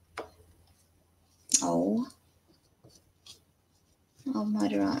 Oh, I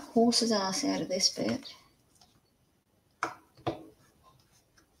made a right horse's ass out of this bit.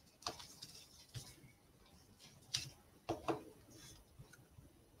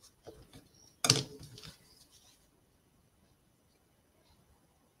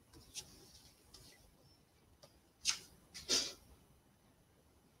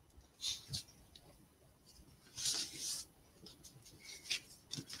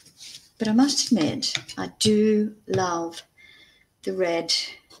 But I must admit, I do love the red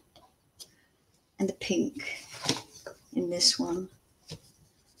and the pink in this one.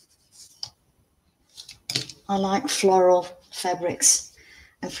 I like floral fabrics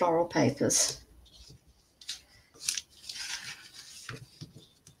and floral papers.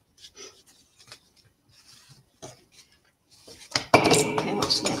 Okay,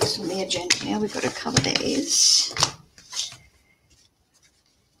 what's next on the agenda now? We've got to cover these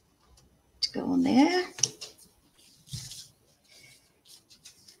to go on there.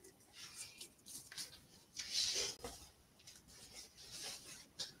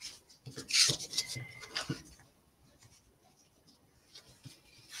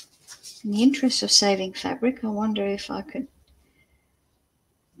 In the interest of saving fabric, I wonder if I could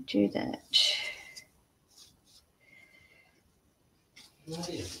do that.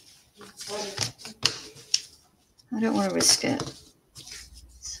 I don't want to risk it,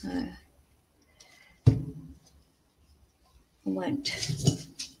 so I won't.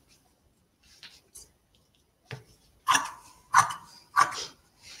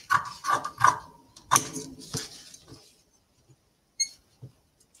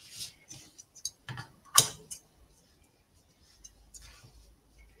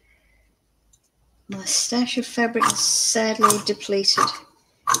 My stash of fabric is sadly depleted.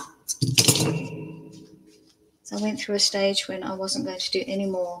 So I went through a stage when I wasn't going to do any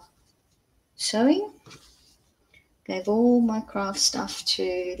more sewing. Gave all my craft stuff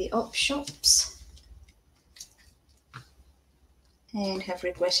to the op shops and have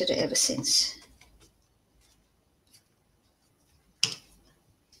regretted it ever since.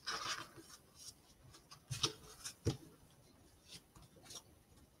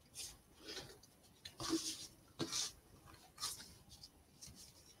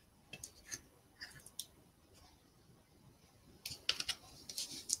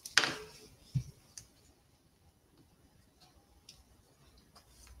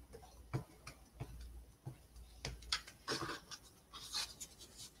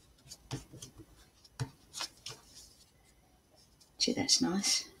 Gee, that's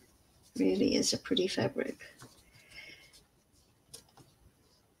nice. Really is a pretty fabric.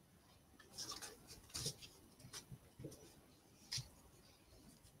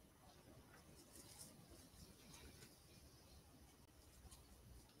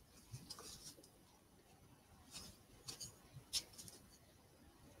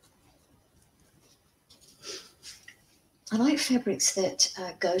 I like fabrics that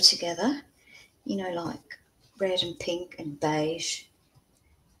go together, you know, like red and pink and beige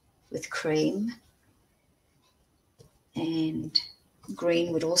with cream, and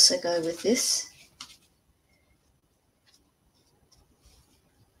green would also go with this.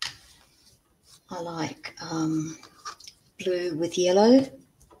 I like blue with yellow.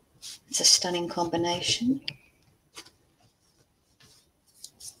 It's a stunning combination.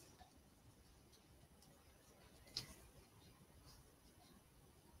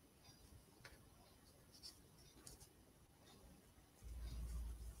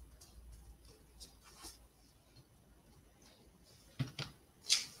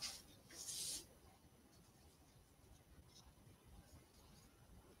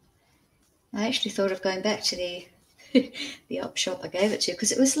 I actually thought of going back to the op shop I gave it to,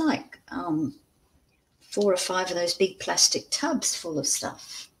 because it was like 4 or 5 of those big plastic tubs full of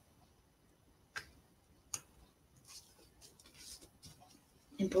stuff.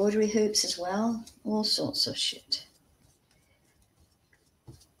 Embroidery hoops as well, all sorts of shit.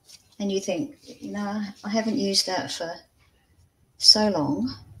 And you think, you know, I haven't used that for so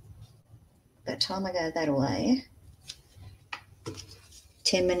long. By the time I go that away,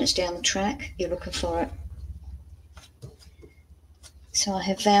 10 minutes down the track, you're looking for it. So I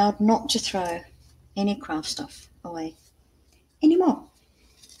have vowed not to throw any craft stuff away anymore.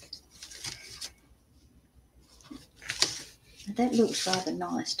 That looks rather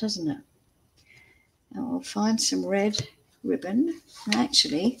nice, doesn't it? Now I'll find some red ribbon.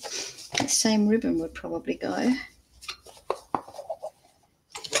 Actually, the same ribbon would probably go.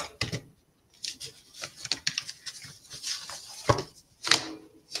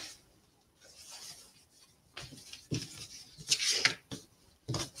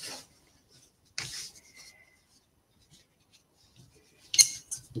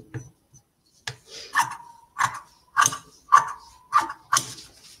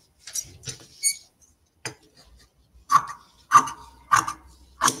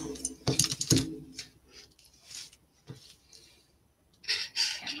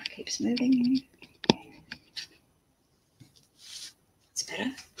 Camera keeps moving. It's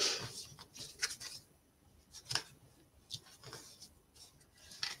better.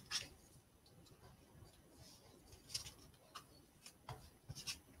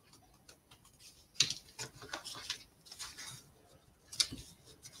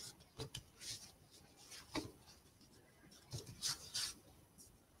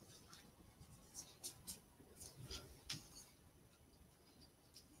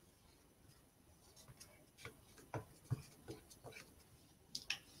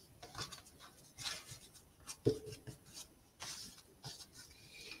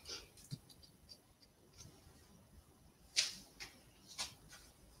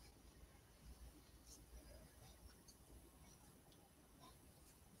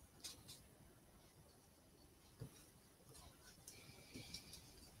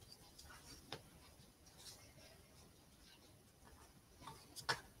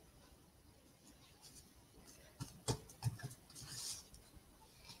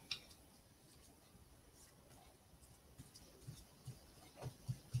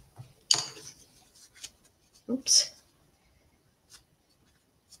 Oops.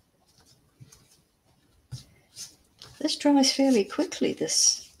 This dries fairly quickly,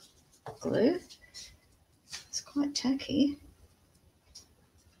 this glue. It's quite tacky.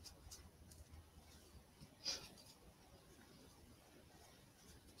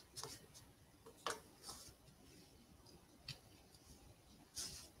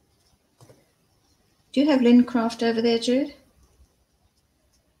 Do you have Lincraft over there, Jude?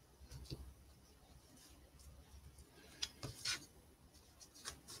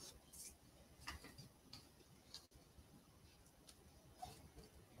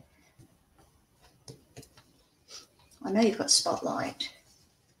 I know you've got Spotlight.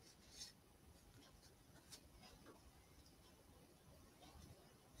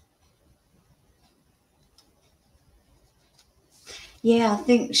 Yeah, I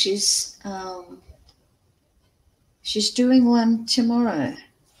think she's doing one tomorrow.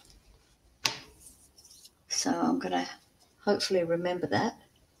 So I'm going to hopefully remember that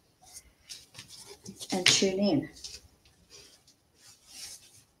and tune in.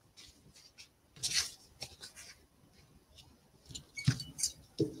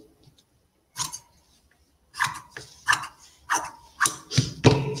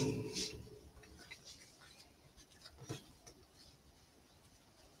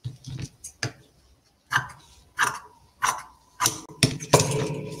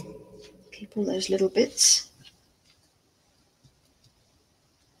 Keep all those little bits.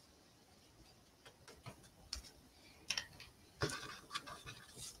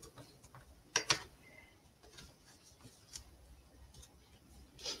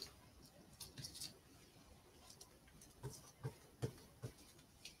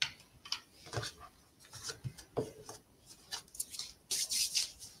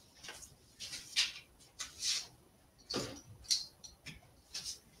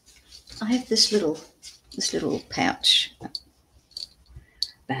 I have this little pouch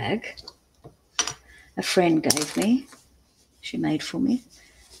bag a friend gave me. She made for me.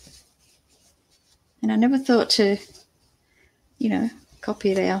 And I never thought to,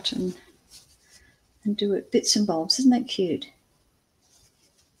 copy it out and do it bits and bobs. Isn't that cute?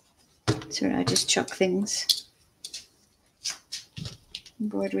 So I just chuck things.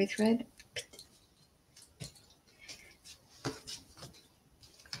 Embroidery thread.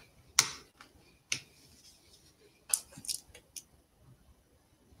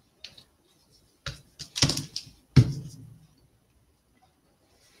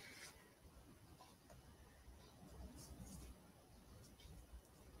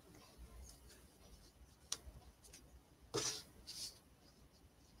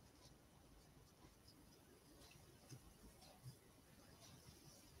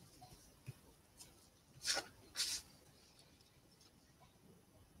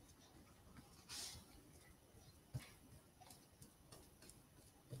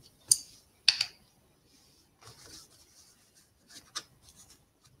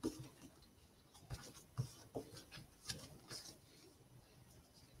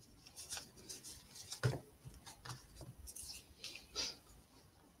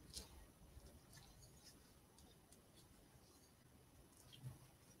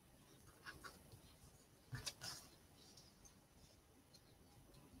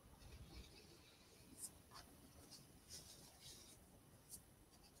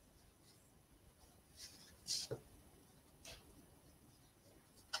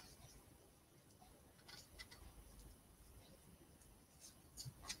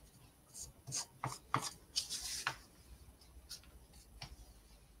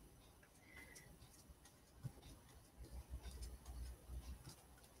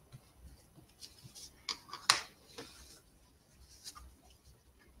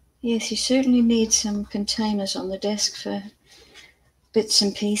 Yes, you certainly need some containers on the desk for bits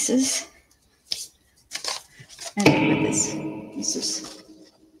and pieces. And look at this. This is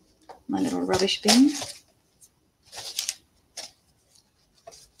my little rubbish bin.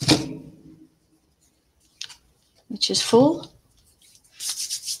 Which is full.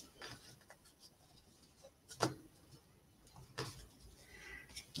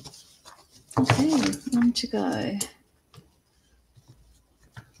 Okay, one to go.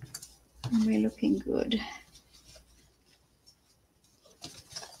 And we're looking good.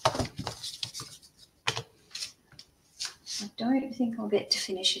 I don't think I'll get to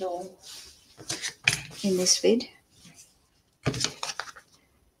finish it all in this vid. I'm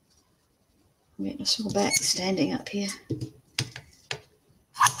getting us all back standing up here.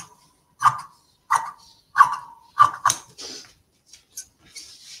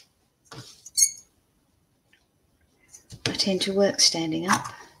 I tend to work standing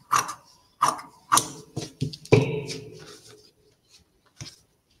up.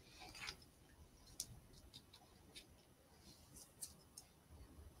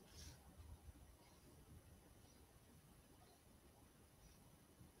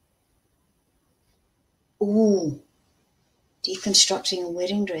 Ooh, deconstructing a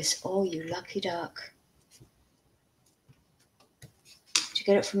wedding dress. Oh, you lucky duck. Did you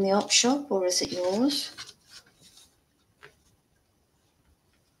get it from the op shop or is it yours?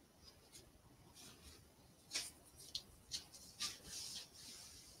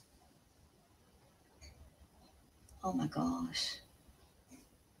 Oh my gosh.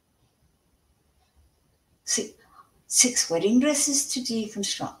 Six wedding dresses to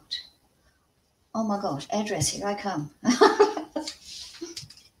deconstruct. Oh my gosh, address, here I come.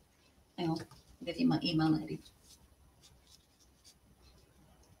 Hang on, I'll give you my email maybe.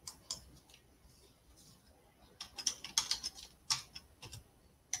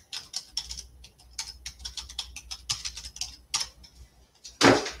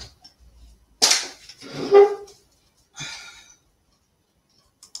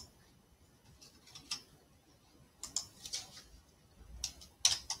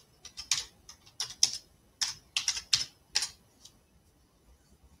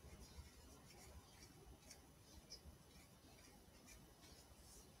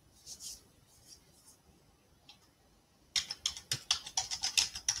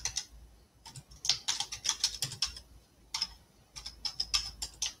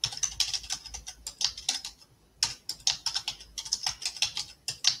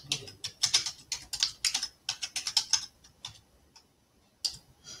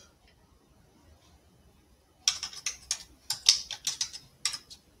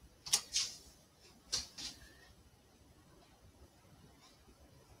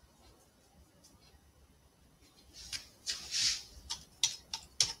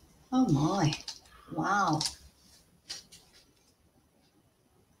 Oh my, wow.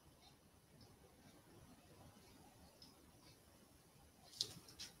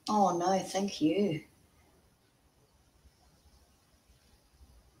 Oh no, thank you.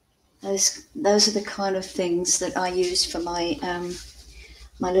 Those are the kind of things that I use for my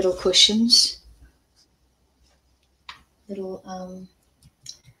my little cushions. Little what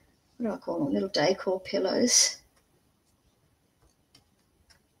do I call them? Little decor pillows.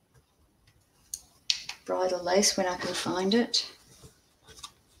 Bridal lace when I can find it.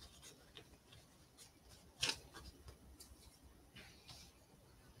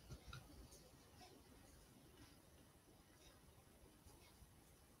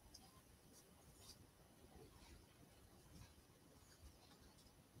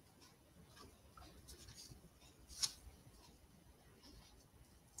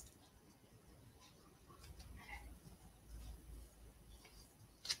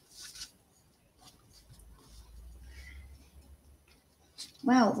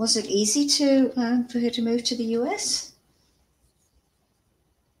 Wow, was it easy to for her to move to the US?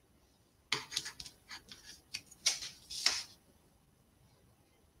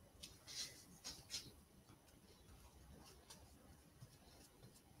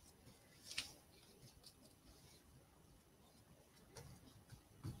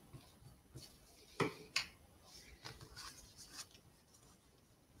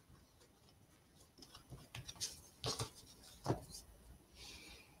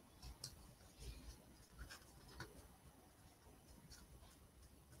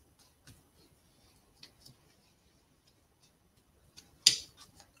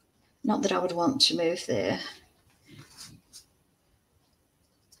 Not that I would want to move there.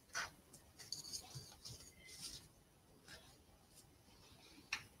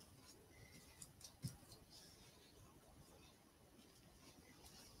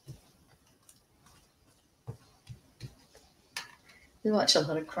 We watch a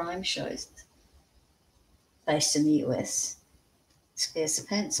lot of crime shows based in the US. It scares the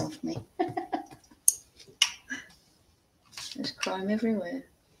pants off me. There's crime everywhere.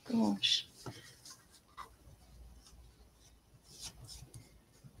 Gosh.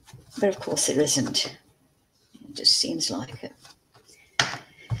 But of course there isn't. It just seems like it.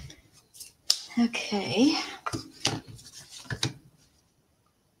 Okay.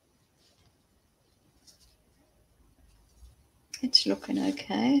 It's looking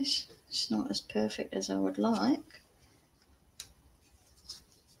okay. It's not as perfect as I would like.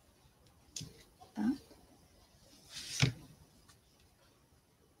 But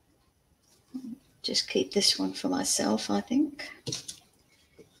just keep this one for myself, I think.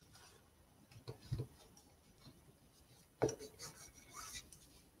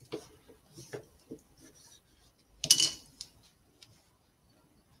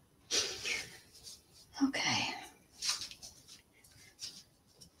 Okay.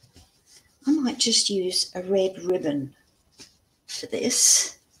 I might just use a red ribbon for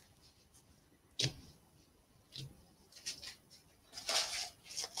this.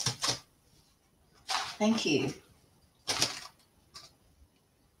 Thank you.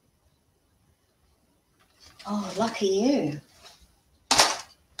 Oh, lucky you.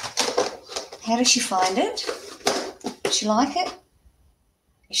 How did she find it? Did she like it?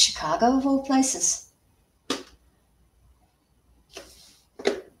 It's Chicago of all places.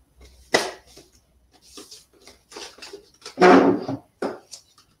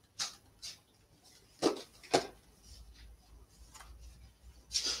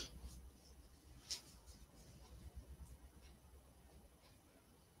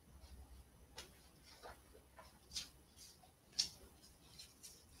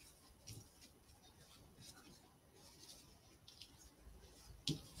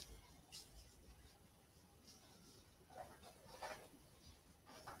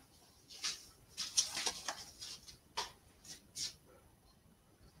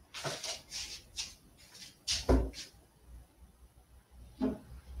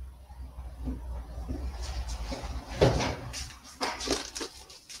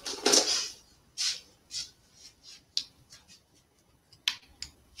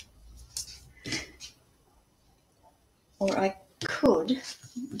 Or I could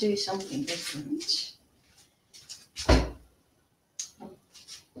do something different.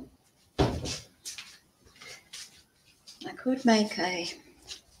 I could make a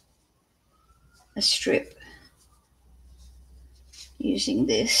strip using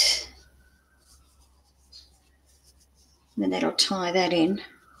this. And then that'll tie that in.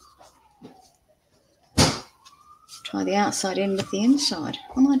 Tie the outside in with the inside.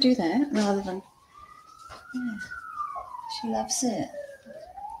 I might do that rather than... Yeah, she loves it.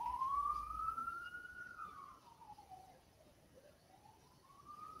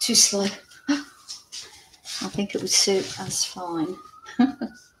 too slow. I think it would suit us fine.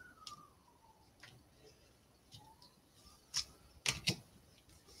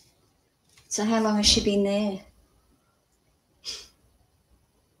 So how long has she been there?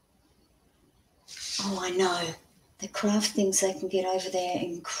 Oh, I know. The craft things they can get over there are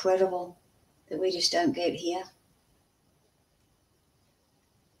incredible that we just don't get here.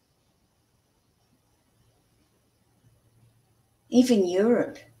 Even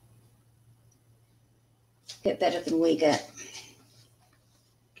Europe get better than we get.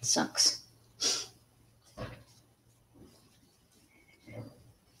 Sucks.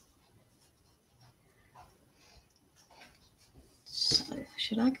 So,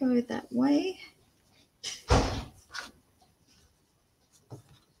 should I go that way?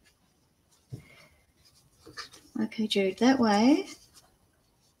 Okay, Jude, that way.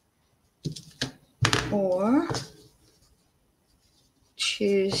 Or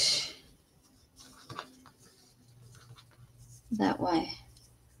choose that way.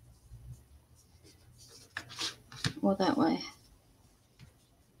 Or that way.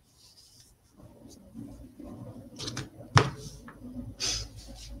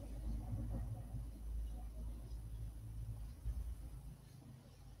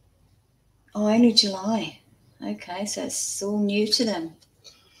 Oh, only July. Okay, so it's all new to them.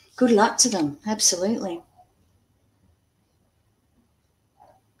 Good luck to them, absolutely.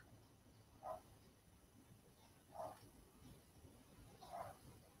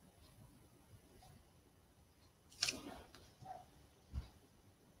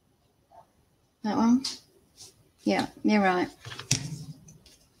 That one? Yeah, you're right.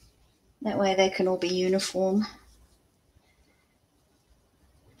 That way they can all be uniform.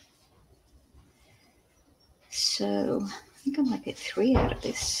 So I think I might get 3 out of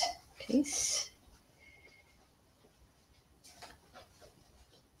this piece.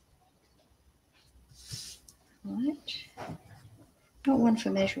 Right. Got one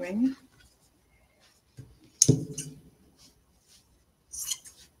for measuring.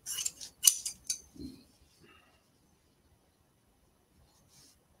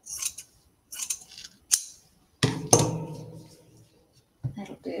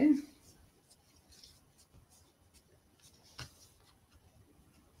 That'll do.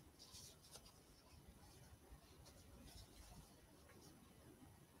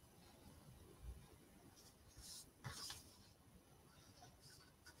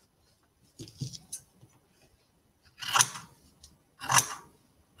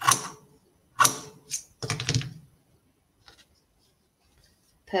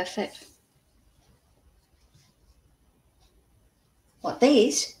 Perfect. What,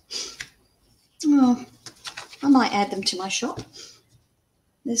 these? Oh, I might add them to my shop.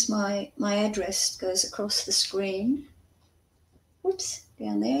 There's my address goes across the screen. Whoops,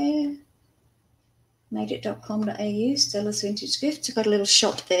 down there. Madeit.com.au, Stella's Vintage Gifts. I've got a little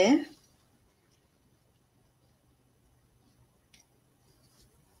shop there.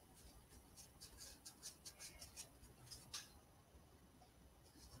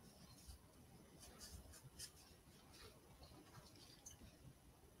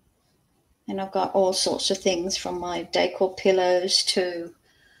 And I've got all sorts of things from my decor pillows to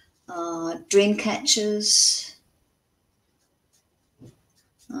dream catchers.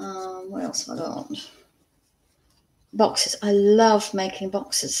 What else have I got? Boxes. I love making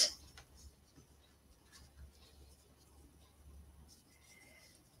boxes.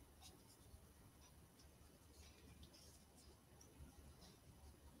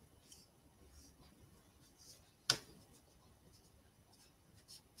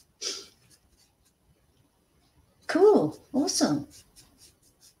 Cool. Awesome.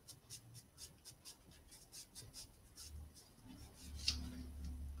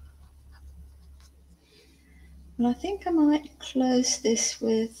 Well, I think I might close this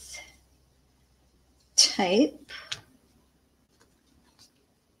with tape,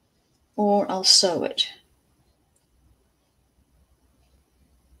 or I'll sew it.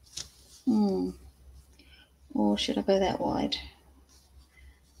 Or should I go that wide?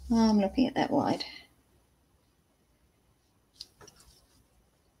 I'm looking at that wide.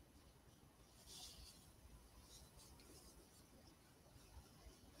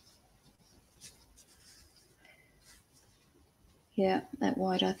 Yeah, that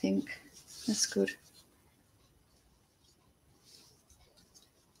wide, I think. That's good.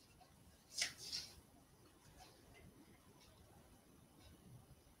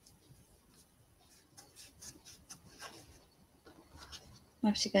 I'm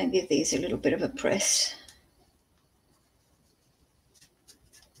actually going to give these a little bit of a press.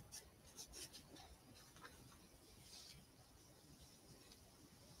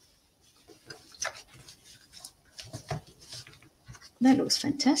 That looks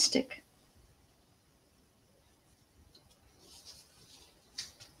fantastic.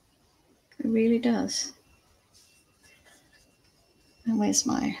 It really does. And where's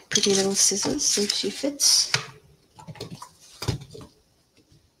my pretty little scissors? See if she fits.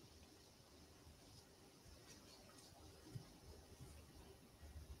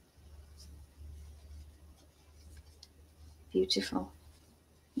 Beautiful.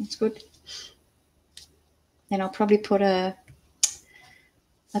 That's good. Then I'll probably put a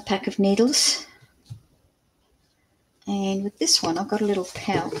pack of needles. And with this one, I've got a little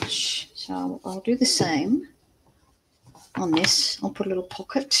pouch. So I'll do the same on this. I'll put a little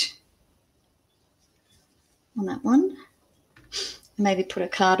pocket on that one. Maybe put a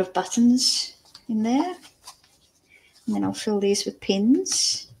card of buttons in there. And then I'll fill these with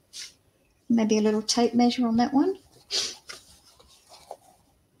pins. Maybe a little tape measure on that one.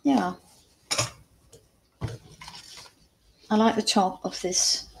 Yeah. I like the top of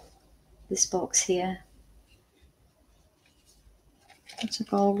this box here. It's a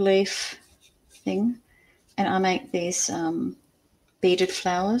gold leaf thing. And I make these beaded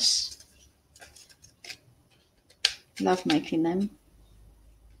flowers. Love making them.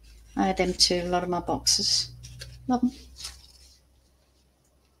 I add them to a lot of my boxes. Love them.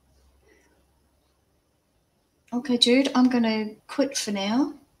 Okay, Jude, I'm going to quit for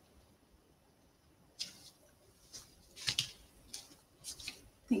now.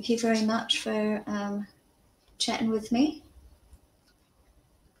 Thank you very much for chatting with me.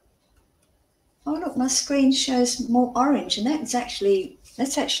 Oh, look, my screen shows more orange, and that's actually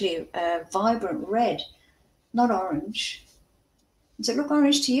a vibrant red, not orange. Does it look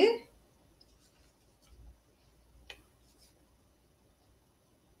orange to you?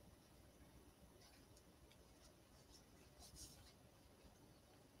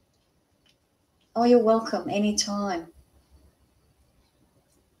 Oh, you're welcome anytime.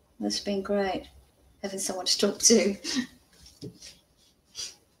 That's been great, having someone to talk to.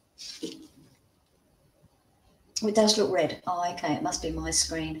 It does look red. Oh, okay, it must be my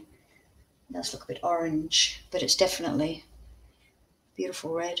screen. It does look a bit orange, but it's definitely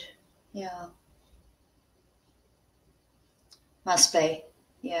beautiful red. Yeah. Must be.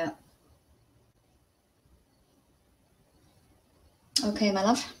 Yeah. Okay, my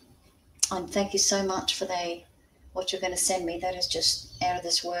love. And thank you so much for what you're going to send me. That is just out of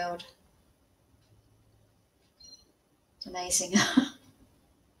this world. It's amazing.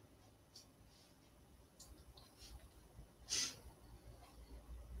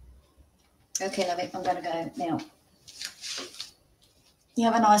 Okay, love it. I'm going to go now. You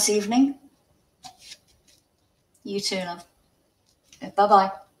have a nice evening. You too, love.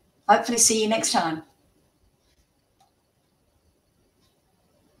 Bye-bye. Hopefully see you next time.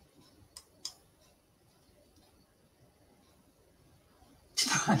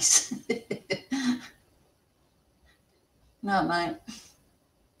 Nice. No, mate.